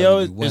 They Yeah, yo,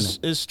 barely be winning.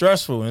 it's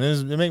stressful and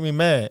it make me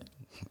mad.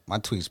 My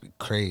tweets be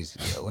crazy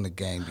yo, when the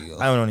game be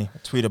I over. don't even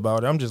tweet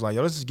about it. I'm just like,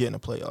 yo, let's just get in the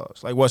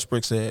playoffs. Like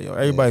Westbrook said, yo,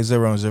 everybody's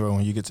 0-0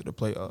 when you get to the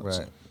playoffs.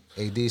 Right.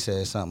 AD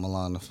said something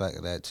along the fact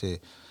of that too.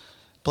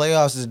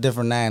 Playoffs is a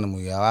different animal,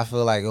 yo. I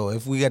feel like,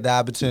 if we get the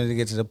opportunity to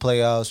get to the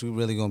playoffs, we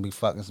really gonna be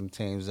fucking some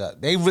teams up.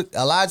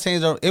 A lot of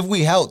teams are, if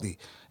we healthy.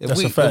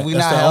 That's a fact. If we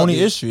That's not the healthy, only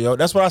issue, yo.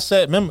 That's what I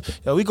said. Remember,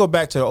 yo, we go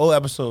back to the old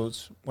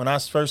episodes when I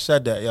first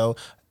said that, yo.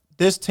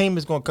 This team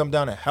is gonna come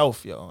down to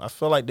health, yo. I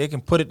feel like they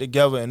can put it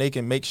together and they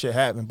can make shit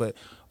happen. But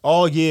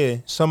all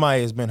year,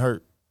 somebody has been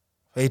hurt.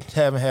 They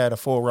haven't had a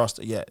full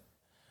roster yet.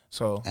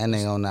 So and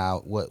they don't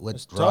know what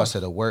tough. roster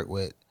to work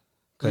with.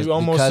 we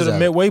almost to the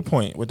midway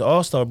point with the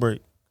All-Star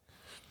break.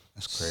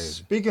 That's crazy.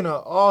 Speaking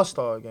of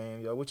All-Star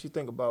game, yo, what you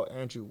think about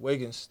Andrew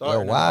Wiggins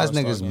starting? Yo, why is in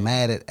the All-Star niggas game?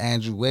 mad at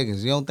Andrew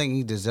Wiggins? You don't think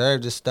he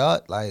deserved to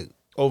start? Like,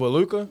 Over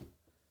Luka?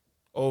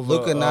 Over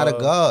Luka not a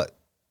guard.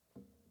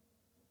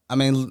 I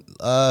mean,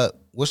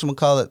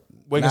 whatchamacallit?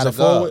 Wiggins not a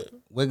guard. forward?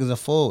 Wiggins a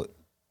forward.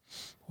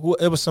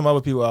 It was some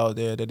other people out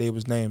there that they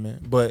was naming,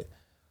 but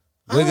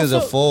Wiggins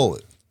a feel-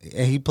 forward.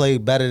 And he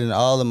played better than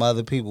all them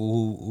other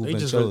people who've They been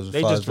just chosen. they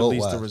as far just as vote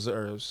released the wise.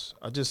 reserves.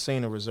 I just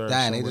seen the reserves.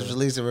 Damn, they just somewhere.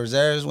 released the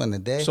reserves when the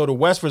day. So the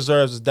West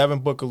reserves is Devin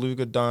Booker,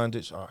 Luka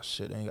Doncic. Oh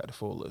shit, they ain't got the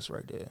full list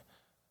right there.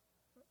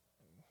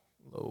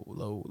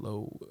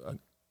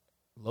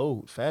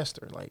 Load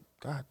faster. Like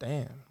god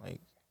damn.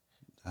 Like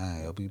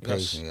Damn, yo, be got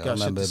patient. Yo. I got shit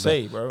remember to it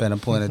say, bro. been a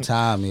point in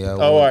time, yo.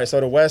 oh, all right. So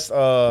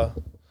the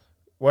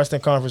Western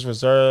Conference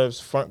reserves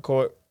front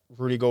court: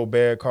 Rudy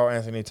Gobert, Karl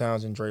Anthony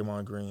Towns, and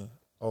Draymond Green.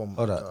 Oh my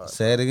Hold up. god.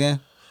 Say it again.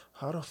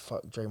 How the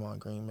fuck Draymond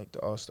Green make the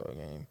All-Star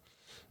game?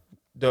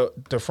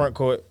 The front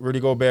court, Rudy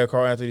Gobert,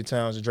 Karl Anthony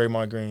Towns, and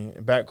Draymond Green.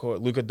 Back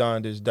court, Luka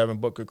Doncic, Devin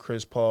Booker,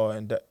 Chris Paul,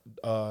 and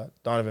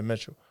Donovan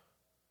Mitchell.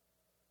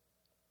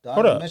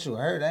 Donovan up. Mitchell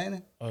hurt, ain't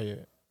he? Oh yeah.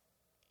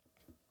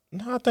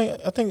 No, I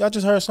think I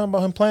just heard something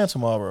about him playing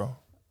tomorrow.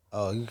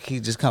 Oh, he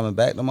just coming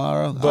back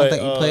tomorrow? I But, don't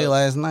think he played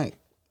last night.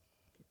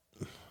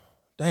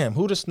 Damn,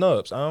 who the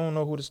snubs? I don't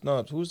know who the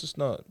snubs. Who's the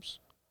snubs?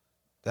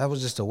 That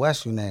was just a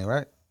West you name,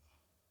 right?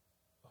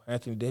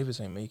 Anthony Davis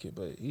ain't make it,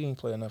 but he ain't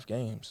play enough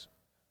games.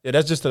 Yeah,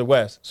 that's just the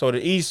West. So the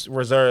East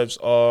reserves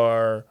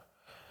are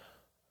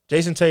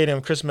Jason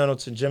Tatum, Chris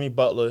Middleton, Jimmy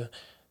Butler,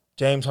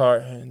 James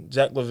Harden,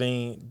 Zach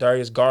LaVine,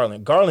 Darius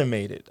Garland. Garland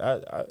made it.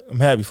 I'm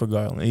happy for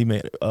Garland. He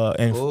made it.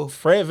 And Who?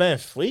 Fred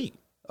VanVleet.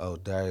 Oh,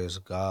 Darius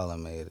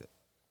Garland made it.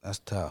 That's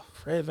tough.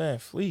 Fred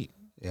VanVleet.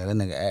 Yeah, that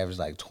nigga averaged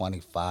like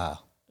 25.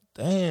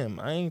 Damn,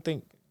 I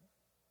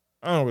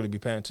don't really be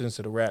paying attention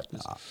to the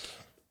Raptors. Nah.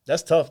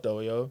 That's tough though,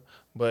 yo.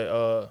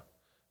 But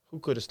who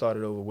could have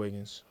started over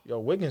Wiggins? Yo,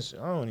 Wiggins,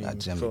 I don't even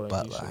Jimmy feel like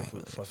Butler. he I should ain't have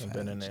really fucking a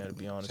been fan in of there, to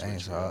be honest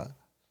James with you. Harden.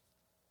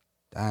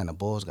 Damn, the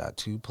Bulls got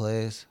 2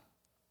 players.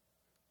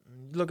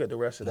 Look at the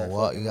rest of that.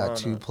 Milwaukee got lineup.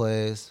 2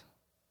 players.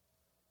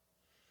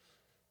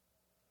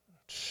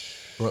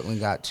 Brooklyn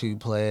got 2 Yo,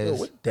 players.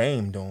 what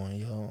Dame doing,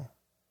 yo?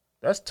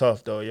 That's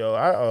tough though, yo.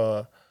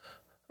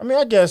 I mean,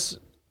 I guess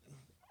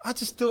I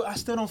still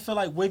don't feel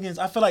like Wiggins.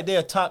 I feel like they're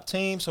a top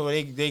team, so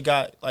they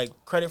got like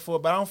credit for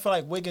it. But I don't feel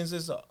like Wiggins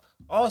is an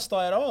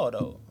all-star at all,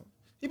 though.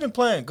 He been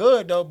playing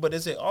good though, but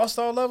is it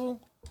all-star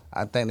level?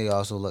 I think they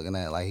also looking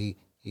at like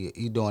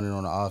he doing it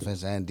on the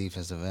offense and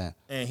defensive end,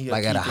 And he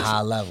like at a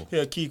high level. He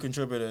a key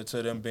contributor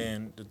to them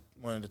being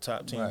one of the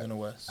top teams Right. in the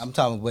West. I'm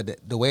talking with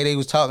the way they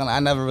was talking. I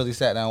never really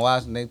sat down and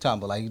watched them. They talking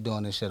about like he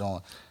doing this shit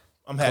on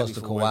I'm happy close to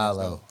for Kawhi Wiggins,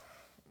 level.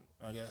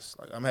 though. I guess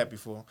like I'm happy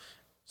for him.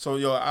 So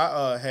yo,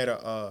 I had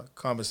a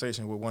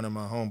conversation with one of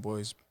my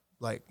homeboys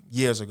like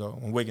years ago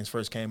when Wiggins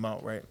first came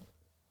out. Right,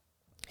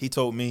 he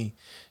told me,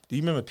 "Do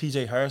you remember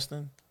P.J.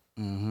 Harrison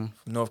from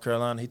North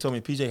Carolina?" He told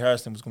me P.J.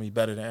 Harrison was gonna be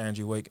better than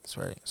Andrew Wiggins.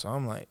 Right, so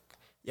I'm like,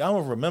 yeah, I'm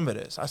gonna remember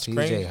this.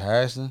 P.J.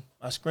 Harrison.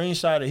 I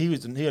screenshotted.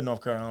 He a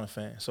North Carolina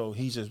fan, so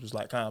he just was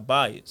like kind of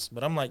biased.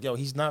 But I'm like, yo,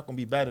 he's not gonna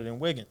be better than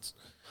Wiggins.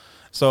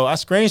 So I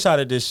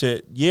screenshotted this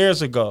shit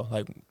years ago.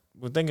 Like,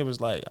 I think it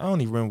was like I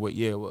don't even remember what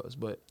year it was,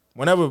 but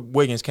whenever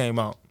Wiggins came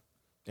out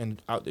in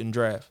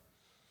draft,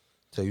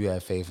 So you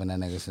had faith in that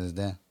nigga since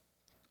then.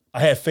 I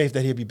had faith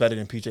that he'd be better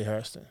than P.J.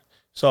 Harrison.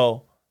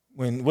 So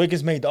when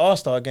Wiggins made the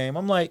All-Star game,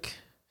 I'm like,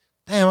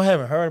 damn, I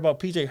haven't heard about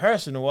P.J.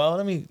 Harrison in a while.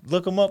 Let me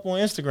look him up on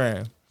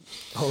Instagram.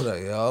 Hold up,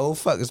 yo. Who the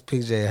fuck is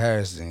P.J.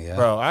 Harrison, yo?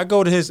 Bro, I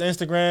go to his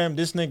Instagram,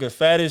 this nigga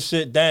fat as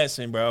shit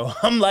dancing, bro.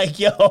 I'm like,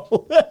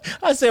 yo.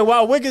 I said,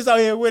 wow, Wiggins out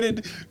here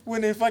winning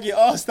fucking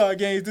All-Star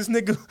games. This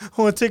nigga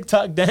on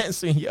TikTok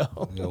dancing, yo.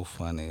 Yo,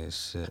 funny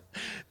as shit.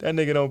 That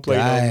nigga don't play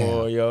Damn. no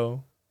more,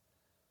 yo.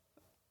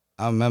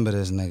 I remember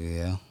this nigga,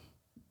 yo.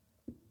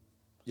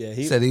 Yeah,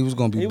 He said he was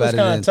gonna be he was better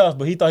kind than. of tough,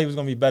 but he thought he was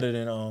gonna be better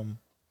than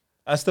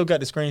I still got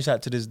the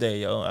screenshot to this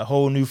day, yo. A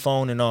whole new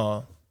phone and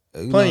all.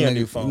 Plenty of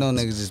new phones. You know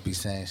niggas just be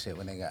saying shit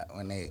when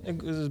they.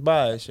 It was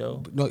biased,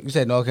 yo. No, you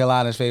said North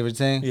Carolina's favorite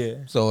team. Yeah.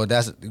 So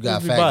that's you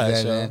got It was facts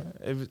biased,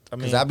 that yo. in. I Cause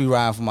mean, I be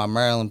riding for my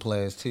Maryland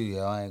players too,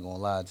 yo. I ain't gonna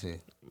lie to you.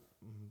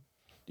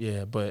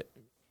 yeah, but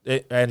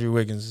Andrew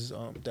Wiggins is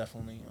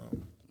definitely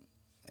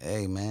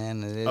Hey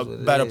man, it is A what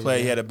it better is, player.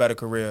 man. He had a better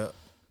career,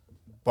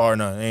 bar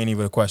none. Ain't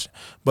even a question.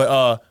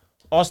 But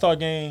All-Star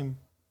Game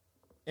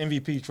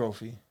MVP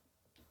trophy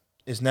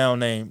is now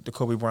named the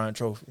Kobe Bryant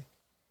Trophy.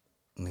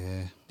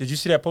 Yeah. Did you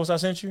see that post I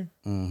sent you?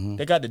 Mm-hmm.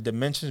 They got the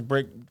dimensions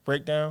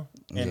breakdown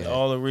and Yeah.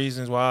 all the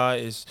reasons why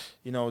is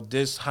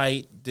this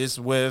height, this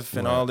width,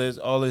 and all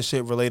this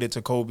shit related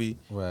to Kobe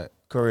Right.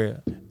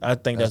 career. I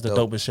think that's the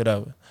dope. dopest shit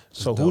ever.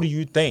 So who dope. do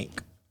you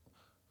think,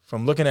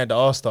 from looking at the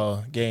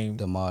All-Star game,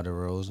 DeMar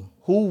DeRozan.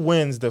 who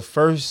wins the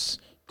first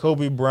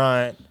Kobe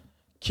Bryant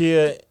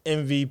Kia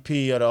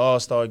MVP of the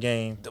All-Star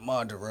game?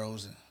 DeMar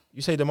DeRozan.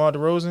 You say DeMar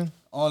DeRozan?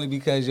 Only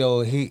because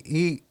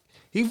he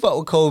fuck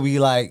with Kobe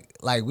like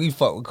we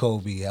fuck with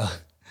Kobe, yo.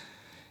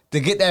 To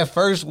get that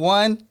first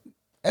one,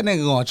 that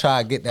nigga gonna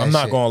try to get that. I'm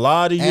not shit. gonna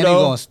lie to you And though.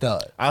 he gonna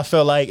start. I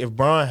feel like if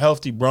Bron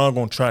healthy, Bron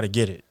gonna try to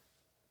get it.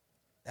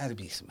 That'd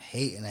be some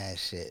hating ass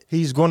shit.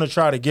 He's gonna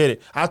try to get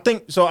it. I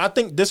think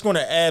this gonna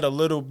add a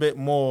little bit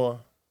more,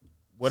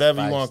 whatever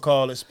you Spice. want to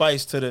call it,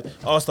 spice to the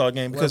All-Star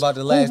game. What Because about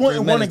the last who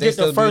wouldn't 3 want to minutes? They get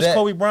still the do first that?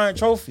 Kobe Bryant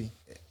trophy?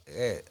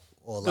 Yeah.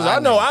 Well, Because I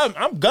know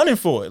I'm gunning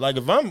for it. Like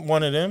if I'm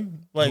one of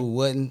them, like who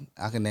wouldn't?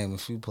 I can name a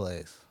few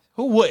players.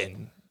 who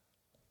wouldn't?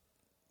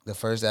 The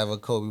first ever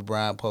Kobe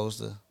Bryant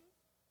trophy.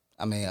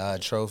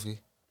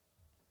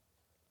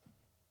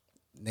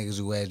 Niggas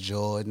who had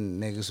Jordan,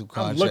 niggas who I'm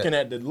contract. looking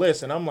at the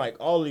list and I'm like,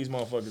 all these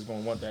motherfuckers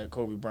gonna want that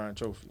Kobe Bryant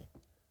trophy.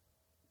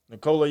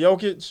 Nikola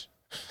Jokic.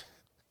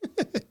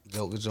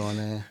 Jokic on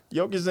there.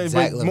 Jokic ain't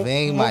Zach but mo-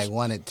 LaVine most- might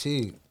want it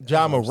too.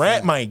 Ja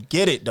Morant might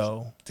get it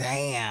though.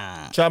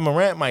 Damn. Ja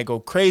Morant might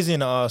go crazy in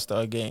the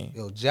All-Star game.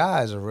 Yo,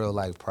 Ja is a real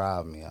life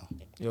problem, yo.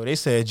 Yo, they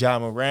said Ja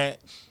Morant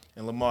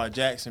and Lamar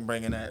Jackson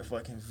bringing that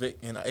fucking Vic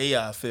and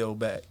AI feel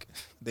back.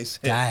 They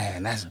said,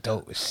 Damn, that's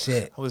dope as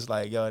shit. I was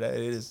like, yo, that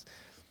is.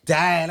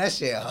 Damn, that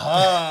shit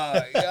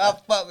hard. Yo, I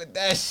fuck with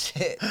that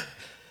shit.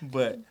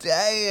 But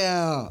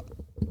Damn.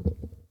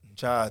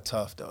 Ja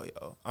tough though,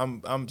 yo.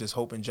 I'm just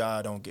hoping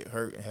Ja don't get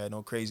hurt and had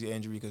no crazy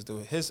injury because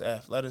his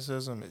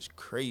athleticism is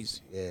crazy.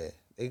 Yeah.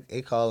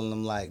 They calling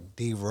them like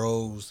D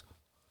Rose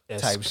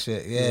type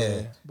shit. Yeah.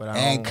 Yeah, but I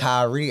and don't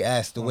Kyrie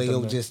asked the want way them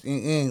yo to- just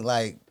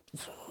like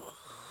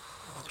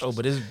Oh,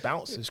 but his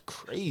bounce is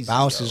crazy.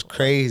 bounce yo. is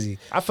crazy.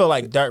 I feel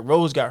like Derrick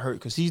Rose got hurt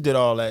because he did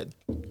all that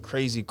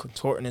crazy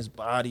contorting his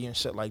body and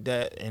shit like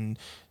that. And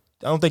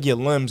I don't think your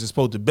limbs is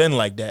supposed to bend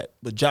like that.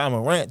 But Ja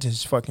Morant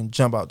just fucking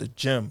jump out the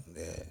gym.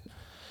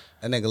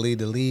 That nigga lead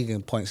the league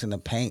in points in the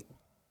paint.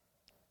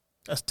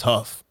 That's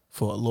tough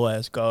for a low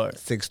ass guard.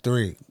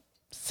 6'3".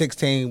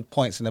 16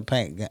 points in the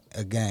paint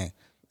a game.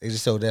 They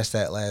just showed that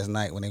stat last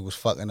night when they was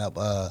fucking up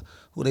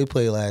who they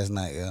played last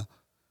night, yeah.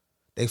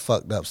 They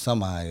fucked up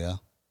somehow, yeah.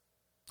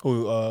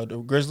 Who, the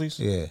Grizzlies?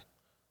 Yeah.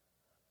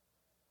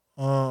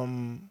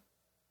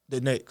 The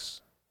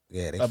Knicks.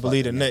 Yeah, they I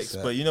believe the fucked Knicks.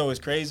 up. But you know what's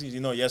crazy? You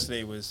know,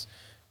 yesterday was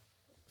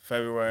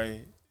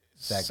February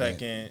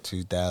 2nd,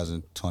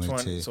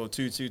 2022. so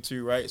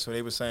 2-2-2, right? So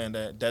they were saying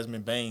that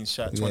Desmond Baines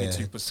shot Yeah,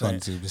 22%,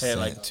 22%. had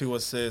like 2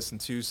 assists and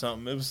 2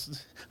 something. It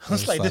was, I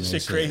was was like, funny this shit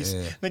as shit, crazy.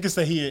 yeah. Niggas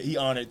say he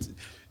honored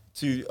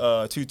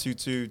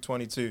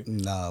 2-2-2-22,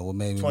 Nah, what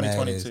made me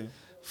mad is 2022.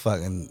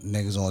 fucking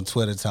niggas on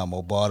Twitter talking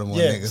about Baltimore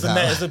Yeah,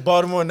 niggas. it's a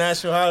Baltimore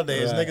national holiday.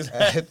 It's Right.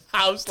 niggas.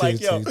 I was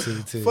like, yo,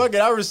 2-2-2-2. fuck it.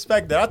 I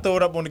respect that. I throw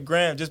it up on the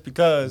gram just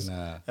because.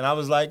 Nah. And I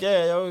was like,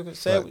 yeah, yo,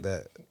 say Fuck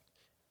that.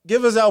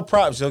 give us our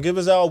props, yo. Give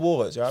us our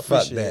awards, yo. I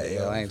Fuck appreciate that, it,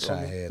 yo. I ain't Feel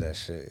trying me? to hear that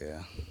shit,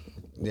 yeah.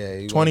 Yeah,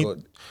 you 20 wanna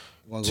go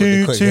with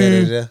the quick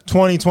hitters, yeah?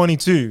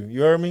 2022.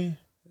 You heard me?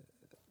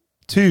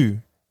 2.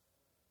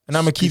 And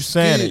I'm gonna keep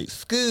saying it.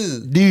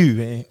 Scoob.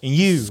 Do and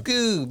you.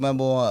 Scoob.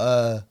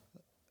 Remember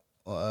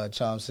on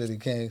Charm City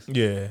Kings?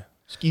 Yeah.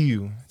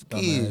 Skew. Skew.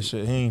 Dumbass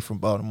shit. He ain't from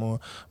Baltimore.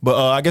 But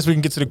I guess we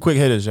can get to the quick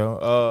hitters,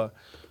 yo.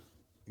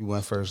 You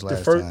went first The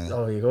last first. time.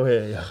 Oh yeah, go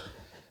ahead, yo.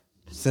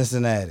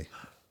 Cincinnati.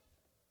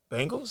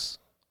 Bengals?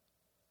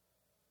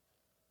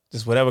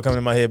 Just whatever comes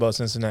to my head about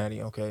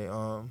Cincinnati. Okay.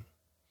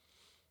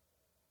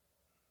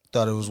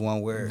 Thought it was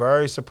one word.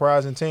 Very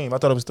surprising team. I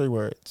thought it was 3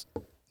 words.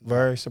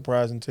 Very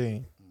surprising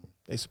team.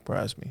 They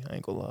surprised me. I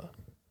ain't gonna lie.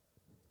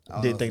 I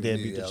don't Didn't know think if they'd you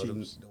beat knew, the yo,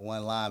 Chiefs. The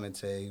one lineman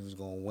said he was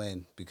gonna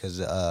win because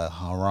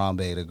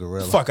Harambe the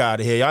gorilla. Fuck out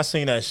of here. Y'all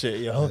seen that shit,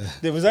 yo.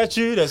 Was that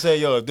you that said,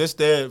 yo, if this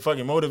their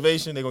fucking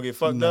motivation, they gonna get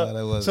fucked No, up?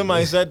 that wasn't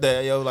Somebody me. said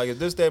that, yo, like if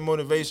this their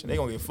motivation, they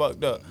gonna get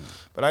fucked up.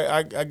 But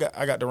I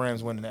got the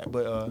Rams winning that.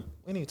 But we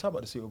didn't even talk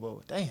about the Super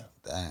Bowl. Damn.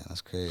 Damn,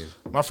 that's crazy.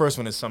 My first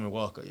one is Summer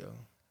Walker, yo.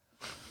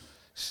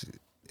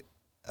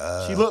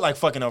 She looked like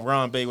fucking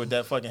Harambe with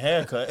that fucking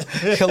haircut.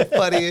 Yo,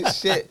 funny as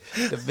shit.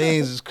 The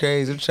beans is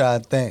crazy. I'm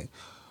trying to think.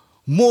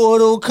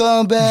 Mortal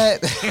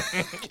Kombat.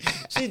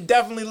 She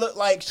definitely looked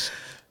like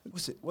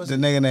what's the it?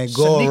 nigga named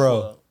Shaniqua.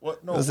 Goro.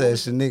 What? No. What's Who that?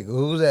 was, Shaniqua.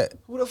 Who's that?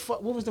 who the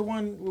fuck? What was the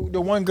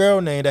one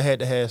girl name that had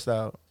the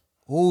hairstyle?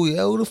 Ooh,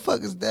 yeah. Who the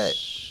fuck is that?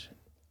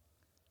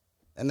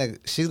 That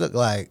nigga. She looked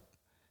like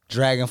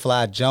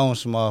Dragonfly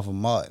Jones from Arthur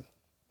Martin.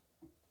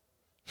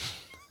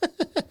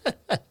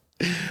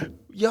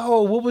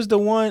 Yo, what was the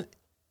one?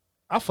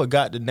 I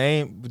forgot the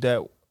name.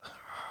 That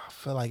I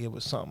feel like it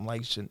was something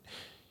like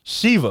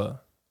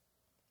Shiva.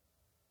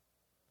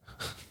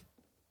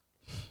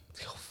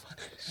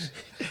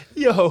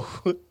 Yo,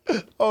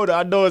 hold on.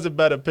 I know it's a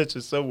better picture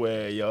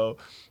somewhere, yo.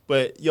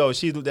 But yo,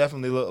 she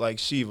definitely look like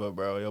Shiva,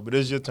 bro. Yo, but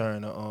it's your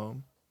turn to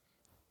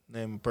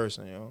name a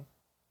person, yo.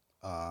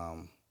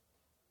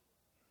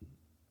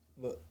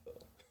 Look.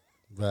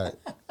 Right.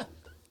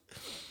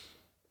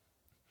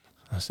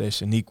 I say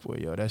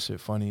Shaniqua, yo. That shit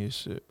funny as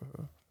shit,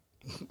 bro.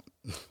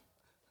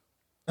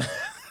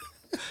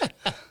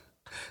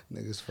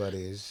 Niggas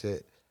funny as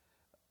shit.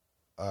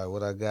 All right,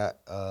 what I got?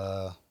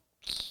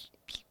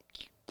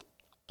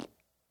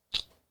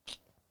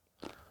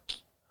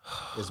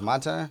 It's my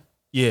turn?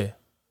 Yeah.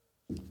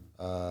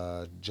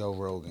 Joe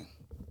Rogan.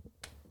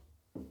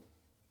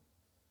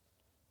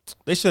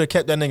 They should have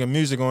kept that nigga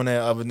music on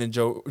there other than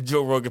Joe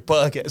Rogan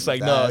podcast. It's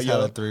like, no, That's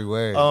hella yo. 3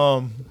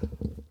 words.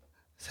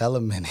 It's hella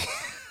many.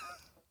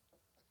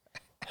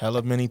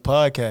 Hella Mini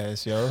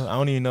podcast, yo. I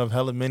don't even know if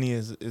Hella Mini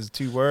is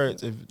 2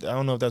 words. I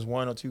don't know if that's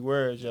 1 or 2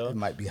 words, yo. It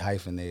might be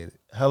hyphenated.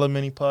 Hella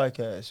Mini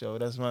podcast, yo.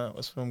 That's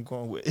what I'm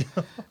going with.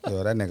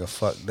 Yo, that nigga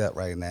fucked up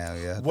right now,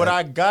 yeah. What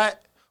I got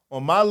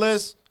on my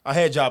list, I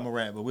had Ja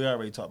Morant, but we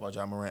already talked about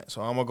Ja Morant.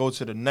 So I'm gonna go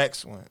to the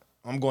next one.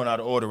 I'm going out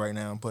of order right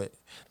now, but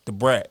the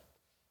Brat.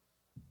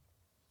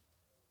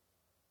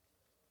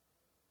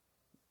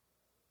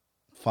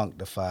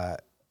 Funkdified.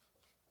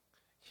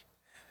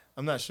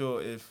 I'm not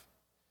sure if.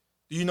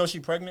 Do you know she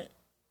pregnant?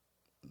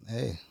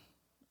 Hey,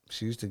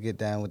 she used to get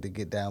down with the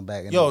get down back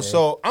in the Yo, day.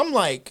 so I'm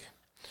like,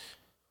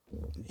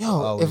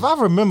 Always- if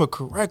I remember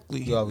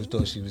correctly, You always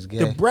thought she was gay.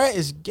 the Brat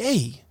is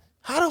gay.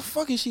 How the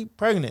fuck is she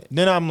pregnant?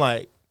 Then I'm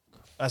like,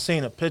 I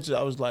seen a picture.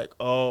 I was like,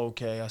 oh,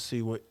 okay, I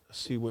see what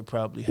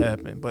probably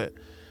happened. But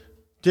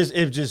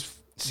it just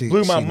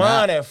blew my she mind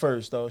not. at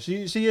first though.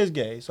 She is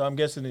gay, so I'm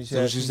guessing that she.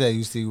 So what you said,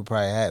 you see what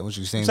probably had, what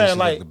you saying, saying, she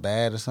like- looked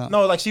bad or something?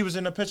 No, like she was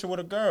in a picture with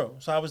a girl.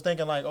 So I was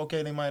thinking like,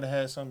 okay, they might have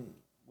had some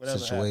whatever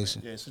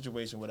Situation. happened. Yeah,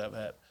 situation, whatever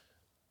happened.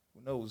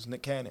 Who knows?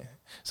 Nick Cannon.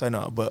 So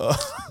no, but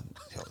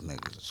Yo,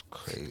 niggas is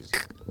crazy.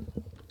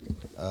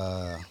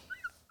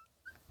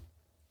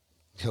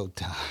 Yo,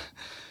 Don.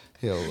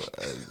 Yo,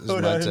 it's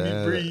hold my on, let me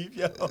turn. breathe,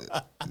 yo.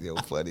 Yo,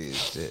 funny as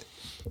shit.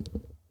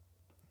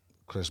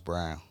 Chris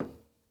Brown.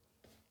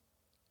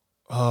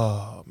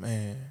 Oh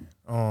man,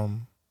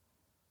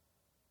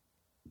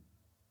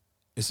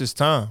 it's his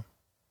time.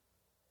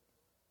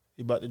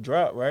 He about to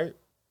drop, right?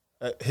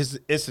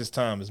 It's his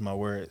time is my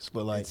words,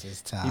 but like It's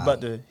his time. he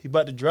about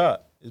to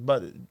drop. It's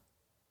about to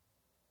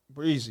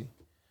breezy.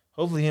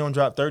 Hopefully he don't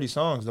drop 30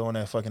 songs though on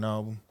that fucking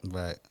album.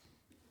 Right.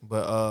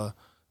 But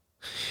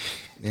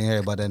You ain't hear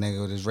about that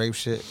nigga with his rape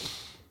shit?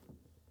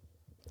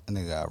 That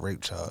nigga got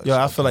rape charge. yo,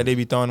 I feel like they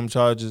be throwing them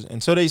charges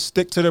until they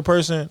stick to the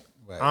person.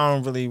 Right. I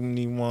don't really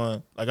need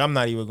one. Like I'm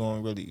not even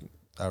going to really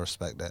I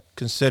respect that.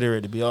 consider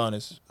it, to be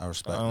honest. I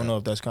respect I don't that. know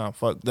if that's kind of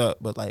fucked up,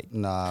 but like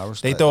Nah, I they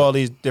respect throw that. all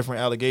these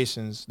different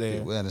allegations there.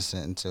 People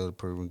innocent until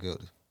proven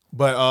guilty.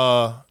 But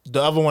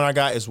the other one I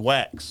got is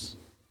Wax.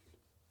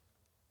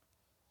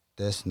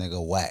 This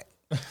nigga whack.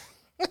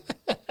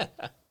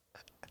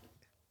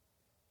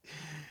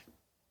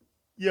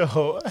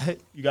 Yo,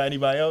 you got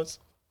anybody else?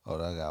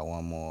 Hold on, I got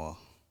one more.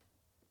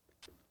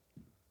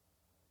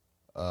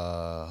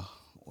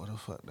 What the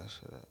fuck that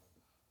shit at?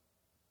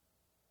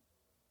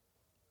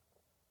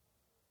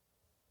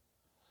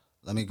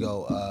 Let me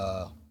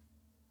go,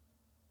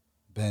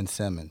 Ben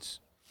Simmons.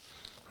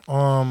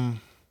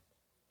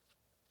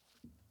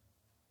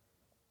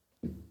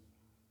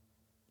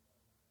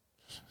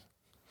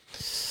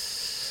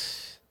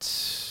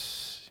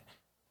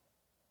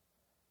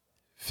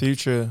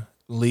 Future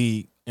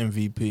League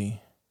MVP.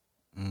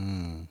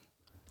 You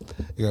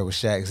heard what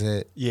Shaq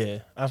said? Yeah,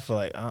 I feel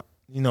like I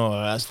feel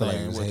like he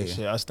stand was with the hating.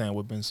 shit. I stand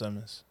with Ben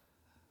Simmons,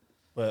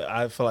 but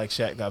I feel like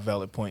Shaq got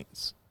valid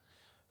points.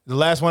 The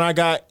last one I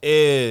got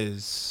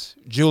is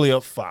Julia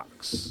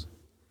Fox.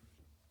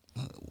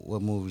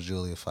 What movie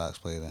Julia Fox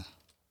played in?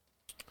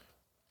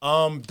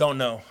 Don't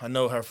know. I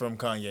know her from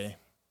Kanye.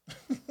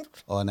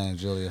 Oh, her name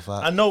Julia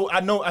Fox. I know.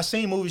 I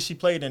seen movies she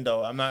played in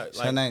though. I'm not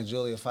Her like, name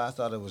Julia Fox. I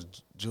thought it was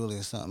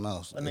Julia something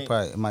else. I mean-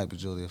 It might be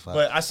Julia Fox.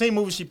 but I seen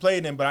movies she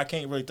played in, but I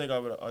can't really think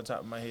of it on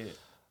top of my head.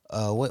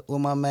 What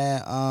my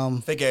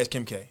man Fake ass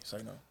Kim K. So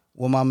no.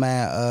 what my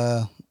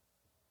man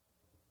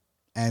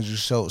Andrew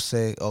Schultz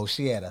say? Oh,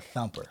 she had a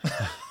thumper.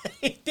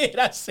 He did.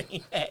 I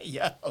seen that.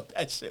 Yo,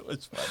 that shit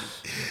was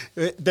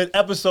funny. The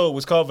episode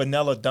was called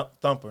Vanilla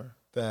Thumper.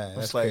 Damn,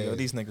 It's like, yo,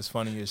 these niggas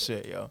funny as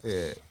shit, yo.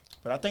 yeah.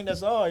 But I think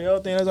that's all, yo. I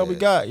think that's all we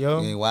got, You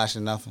yo. ain't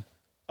watching nothing.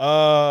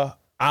 I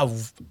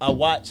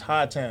watched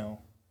Hightown.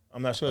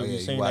 I'm not sure Oh, if yeah,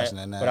 you've you seen watching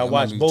that, that now. but I I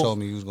watched remember you both. told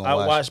me you was gonna I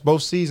watch watched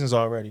both seasons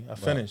already. I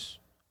finished,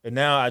 and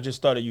now I just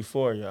started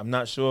Euphoria. I'm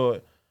not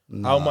sure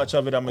how much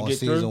of it I'm gonna On get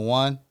season through.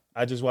 1?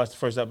 I just watched the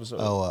first episode.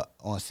 Oh,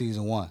 on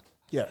season 1.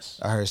 Yes.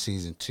 I heard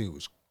season 2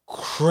 was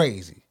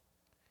crazy.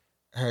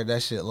 I heard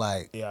that shit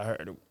like Yeah, I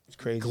heard it was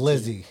crazy.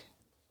 glizzy.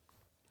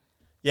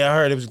 Yeah, I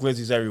heard it was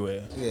glizzies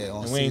everywhere. Yeah,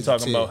 on And we ain't season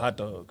talking 2. about hot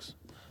dogs.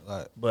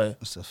 Right. But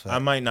That's a fact. I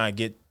might not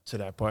get to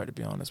that part, to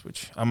be honest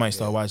with you. I might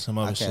start watching some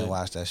other I can't shit.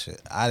 watch that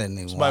shit. I didn't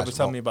even Somebody watch was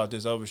telling me about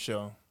this other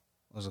show.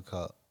 What's it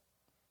called?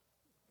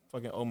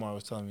 Fucking Omar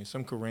was telling me.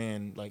 Some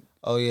Korean, like,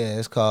 Oh, yeah.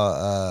 It's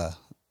called,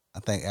 I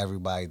think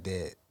Everybody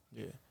Dead.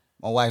 yeah.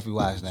 My wife be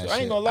watching that So shit. I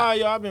ain't gonna lie,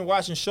 y'all. I've been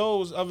watching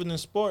shows other than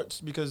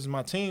sports because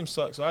my team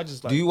sucks. So I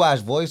just like. Do you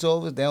watch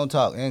voiceovers? They don't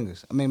talk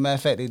English. I mean, matter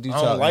of fact, they do I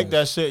talk don't like English.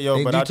 that shit, yo.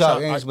 They but do I talk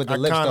try, English, I, but the I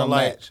lips kinda don't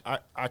like, match.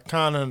 I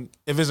kind of,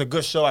 if it's a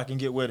good show, I can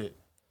get with it.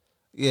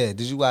 Yeah.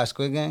 Did you watch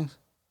Squid Games?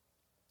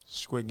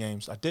 Squid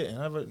Games, I didn't.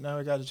 I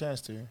never got a chance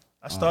to.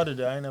 I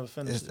started it. I ain't never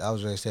finished it. I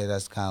was ready to say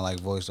that's kind of like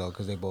voiceover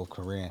because they both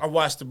Korean. I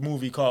watched a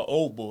movie called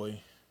Old Boy.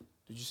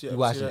 Did you see that? You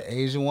watched see the that?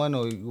 Asian one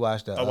or you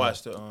watched the? I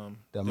watched the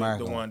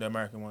American the one. the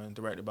American one,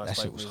 directed by That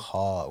Spike shit was Lee.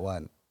 hard,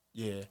 wasn't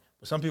Yeah,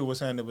 but some people were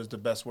saying it was the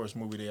best worst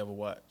movie they ever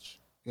watched.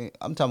 it?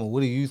 I'm talking about, what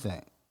do you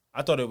think?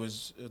 I thought it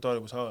was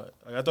hard.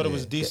 Like, I thought it Yeah,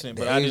 was decent,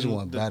 the but I Asian didn't.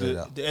 one better,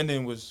 though. The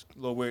ending was a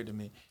little weird to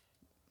me.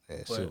 Yeah,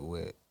 But- super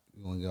weird.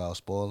 You want to get all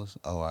spoilers?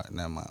 Oh, all right,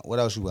 never mind. What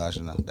else you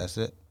watching now? That's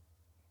it?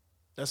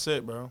 That's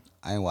it, bro.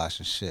 I ain't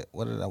watching shit.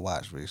 What did I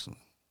watch recently?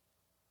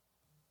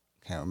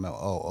 Can't remember.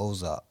 Oh,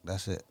 Ozark.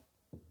 That's it.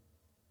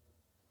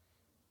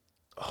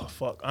 Oh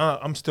fuck,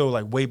 I'm still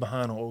like way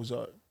behind on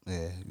Ozark.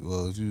 Yeah.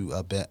 Well, if you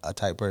a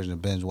type person to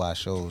binge watch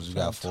shows, you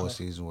got Sounds 4 tough.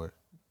 seasons worth.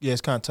 Yeah,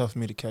 it's kind of tough for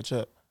me to catch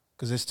up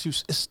because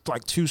it's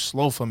like too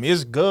slow for me.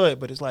 It's good,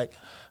 but it's like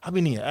I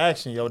be needing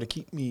action, yo, to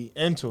keep me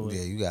into it.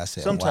 Yeah, you gotta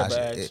sit Some and watch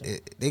type of it. action.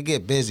 They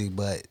get busy,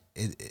 but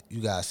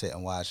you gotta sit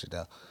and watch it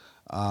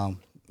though.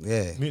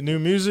 Yeah. New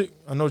music.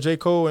 I know J.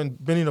 Cole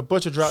and Benny the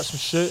Butcher dropped some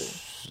shit.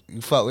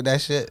 You fuck with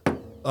that shit?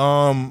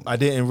 I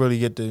didn't really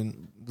get to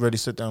really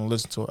sit down and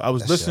listen to it. I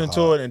was That listening shit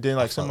to hard. it, and then I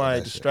like fuck with somebody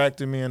that shit.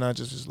 distracted me, and I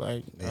just was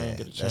like, I Yeah, didn't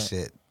get a that chance.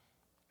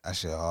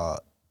 shit hard.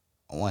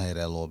 I want to hear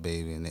that little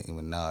baby and Nicki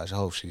Minaj. I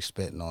hope she's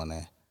spitting on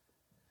that.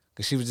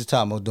 Because she was just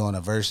talking about doing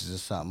a verses or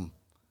something,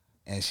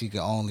 and she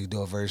could only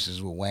do a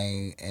verses with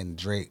Wayne and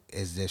Drake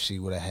as if she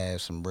would have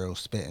had some real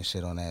spitting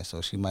shit on that.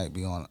 So she might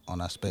be on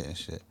our spitting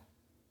shit.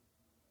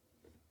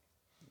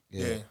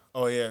 Yeah.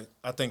 Oh yeah.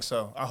 I think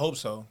so. I hope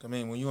so. I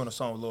mean, when you on a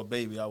song with Lil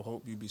Baby, I would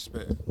hope you be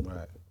spitting.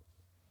 Right.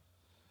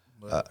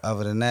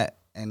 Other than that,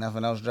 ain't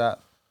nothing else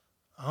dropped?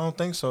 I don't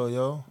think so,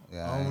 yo.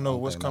 Yeah, I I don't know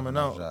don't what's think coming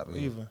nothing out else drop either.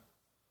 either.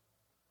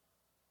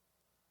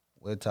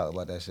 We'll talk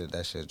about that shit.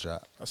 That shit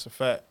dropped. That's a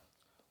fact.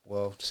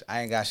 Well,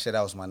 I ain't got shit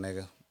else, my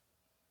nigga.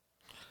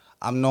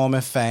 I'm Norman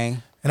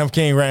Fane, And I'm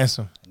King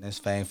Ransom. and this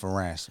Fame for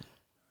Ransom.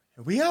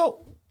 We out.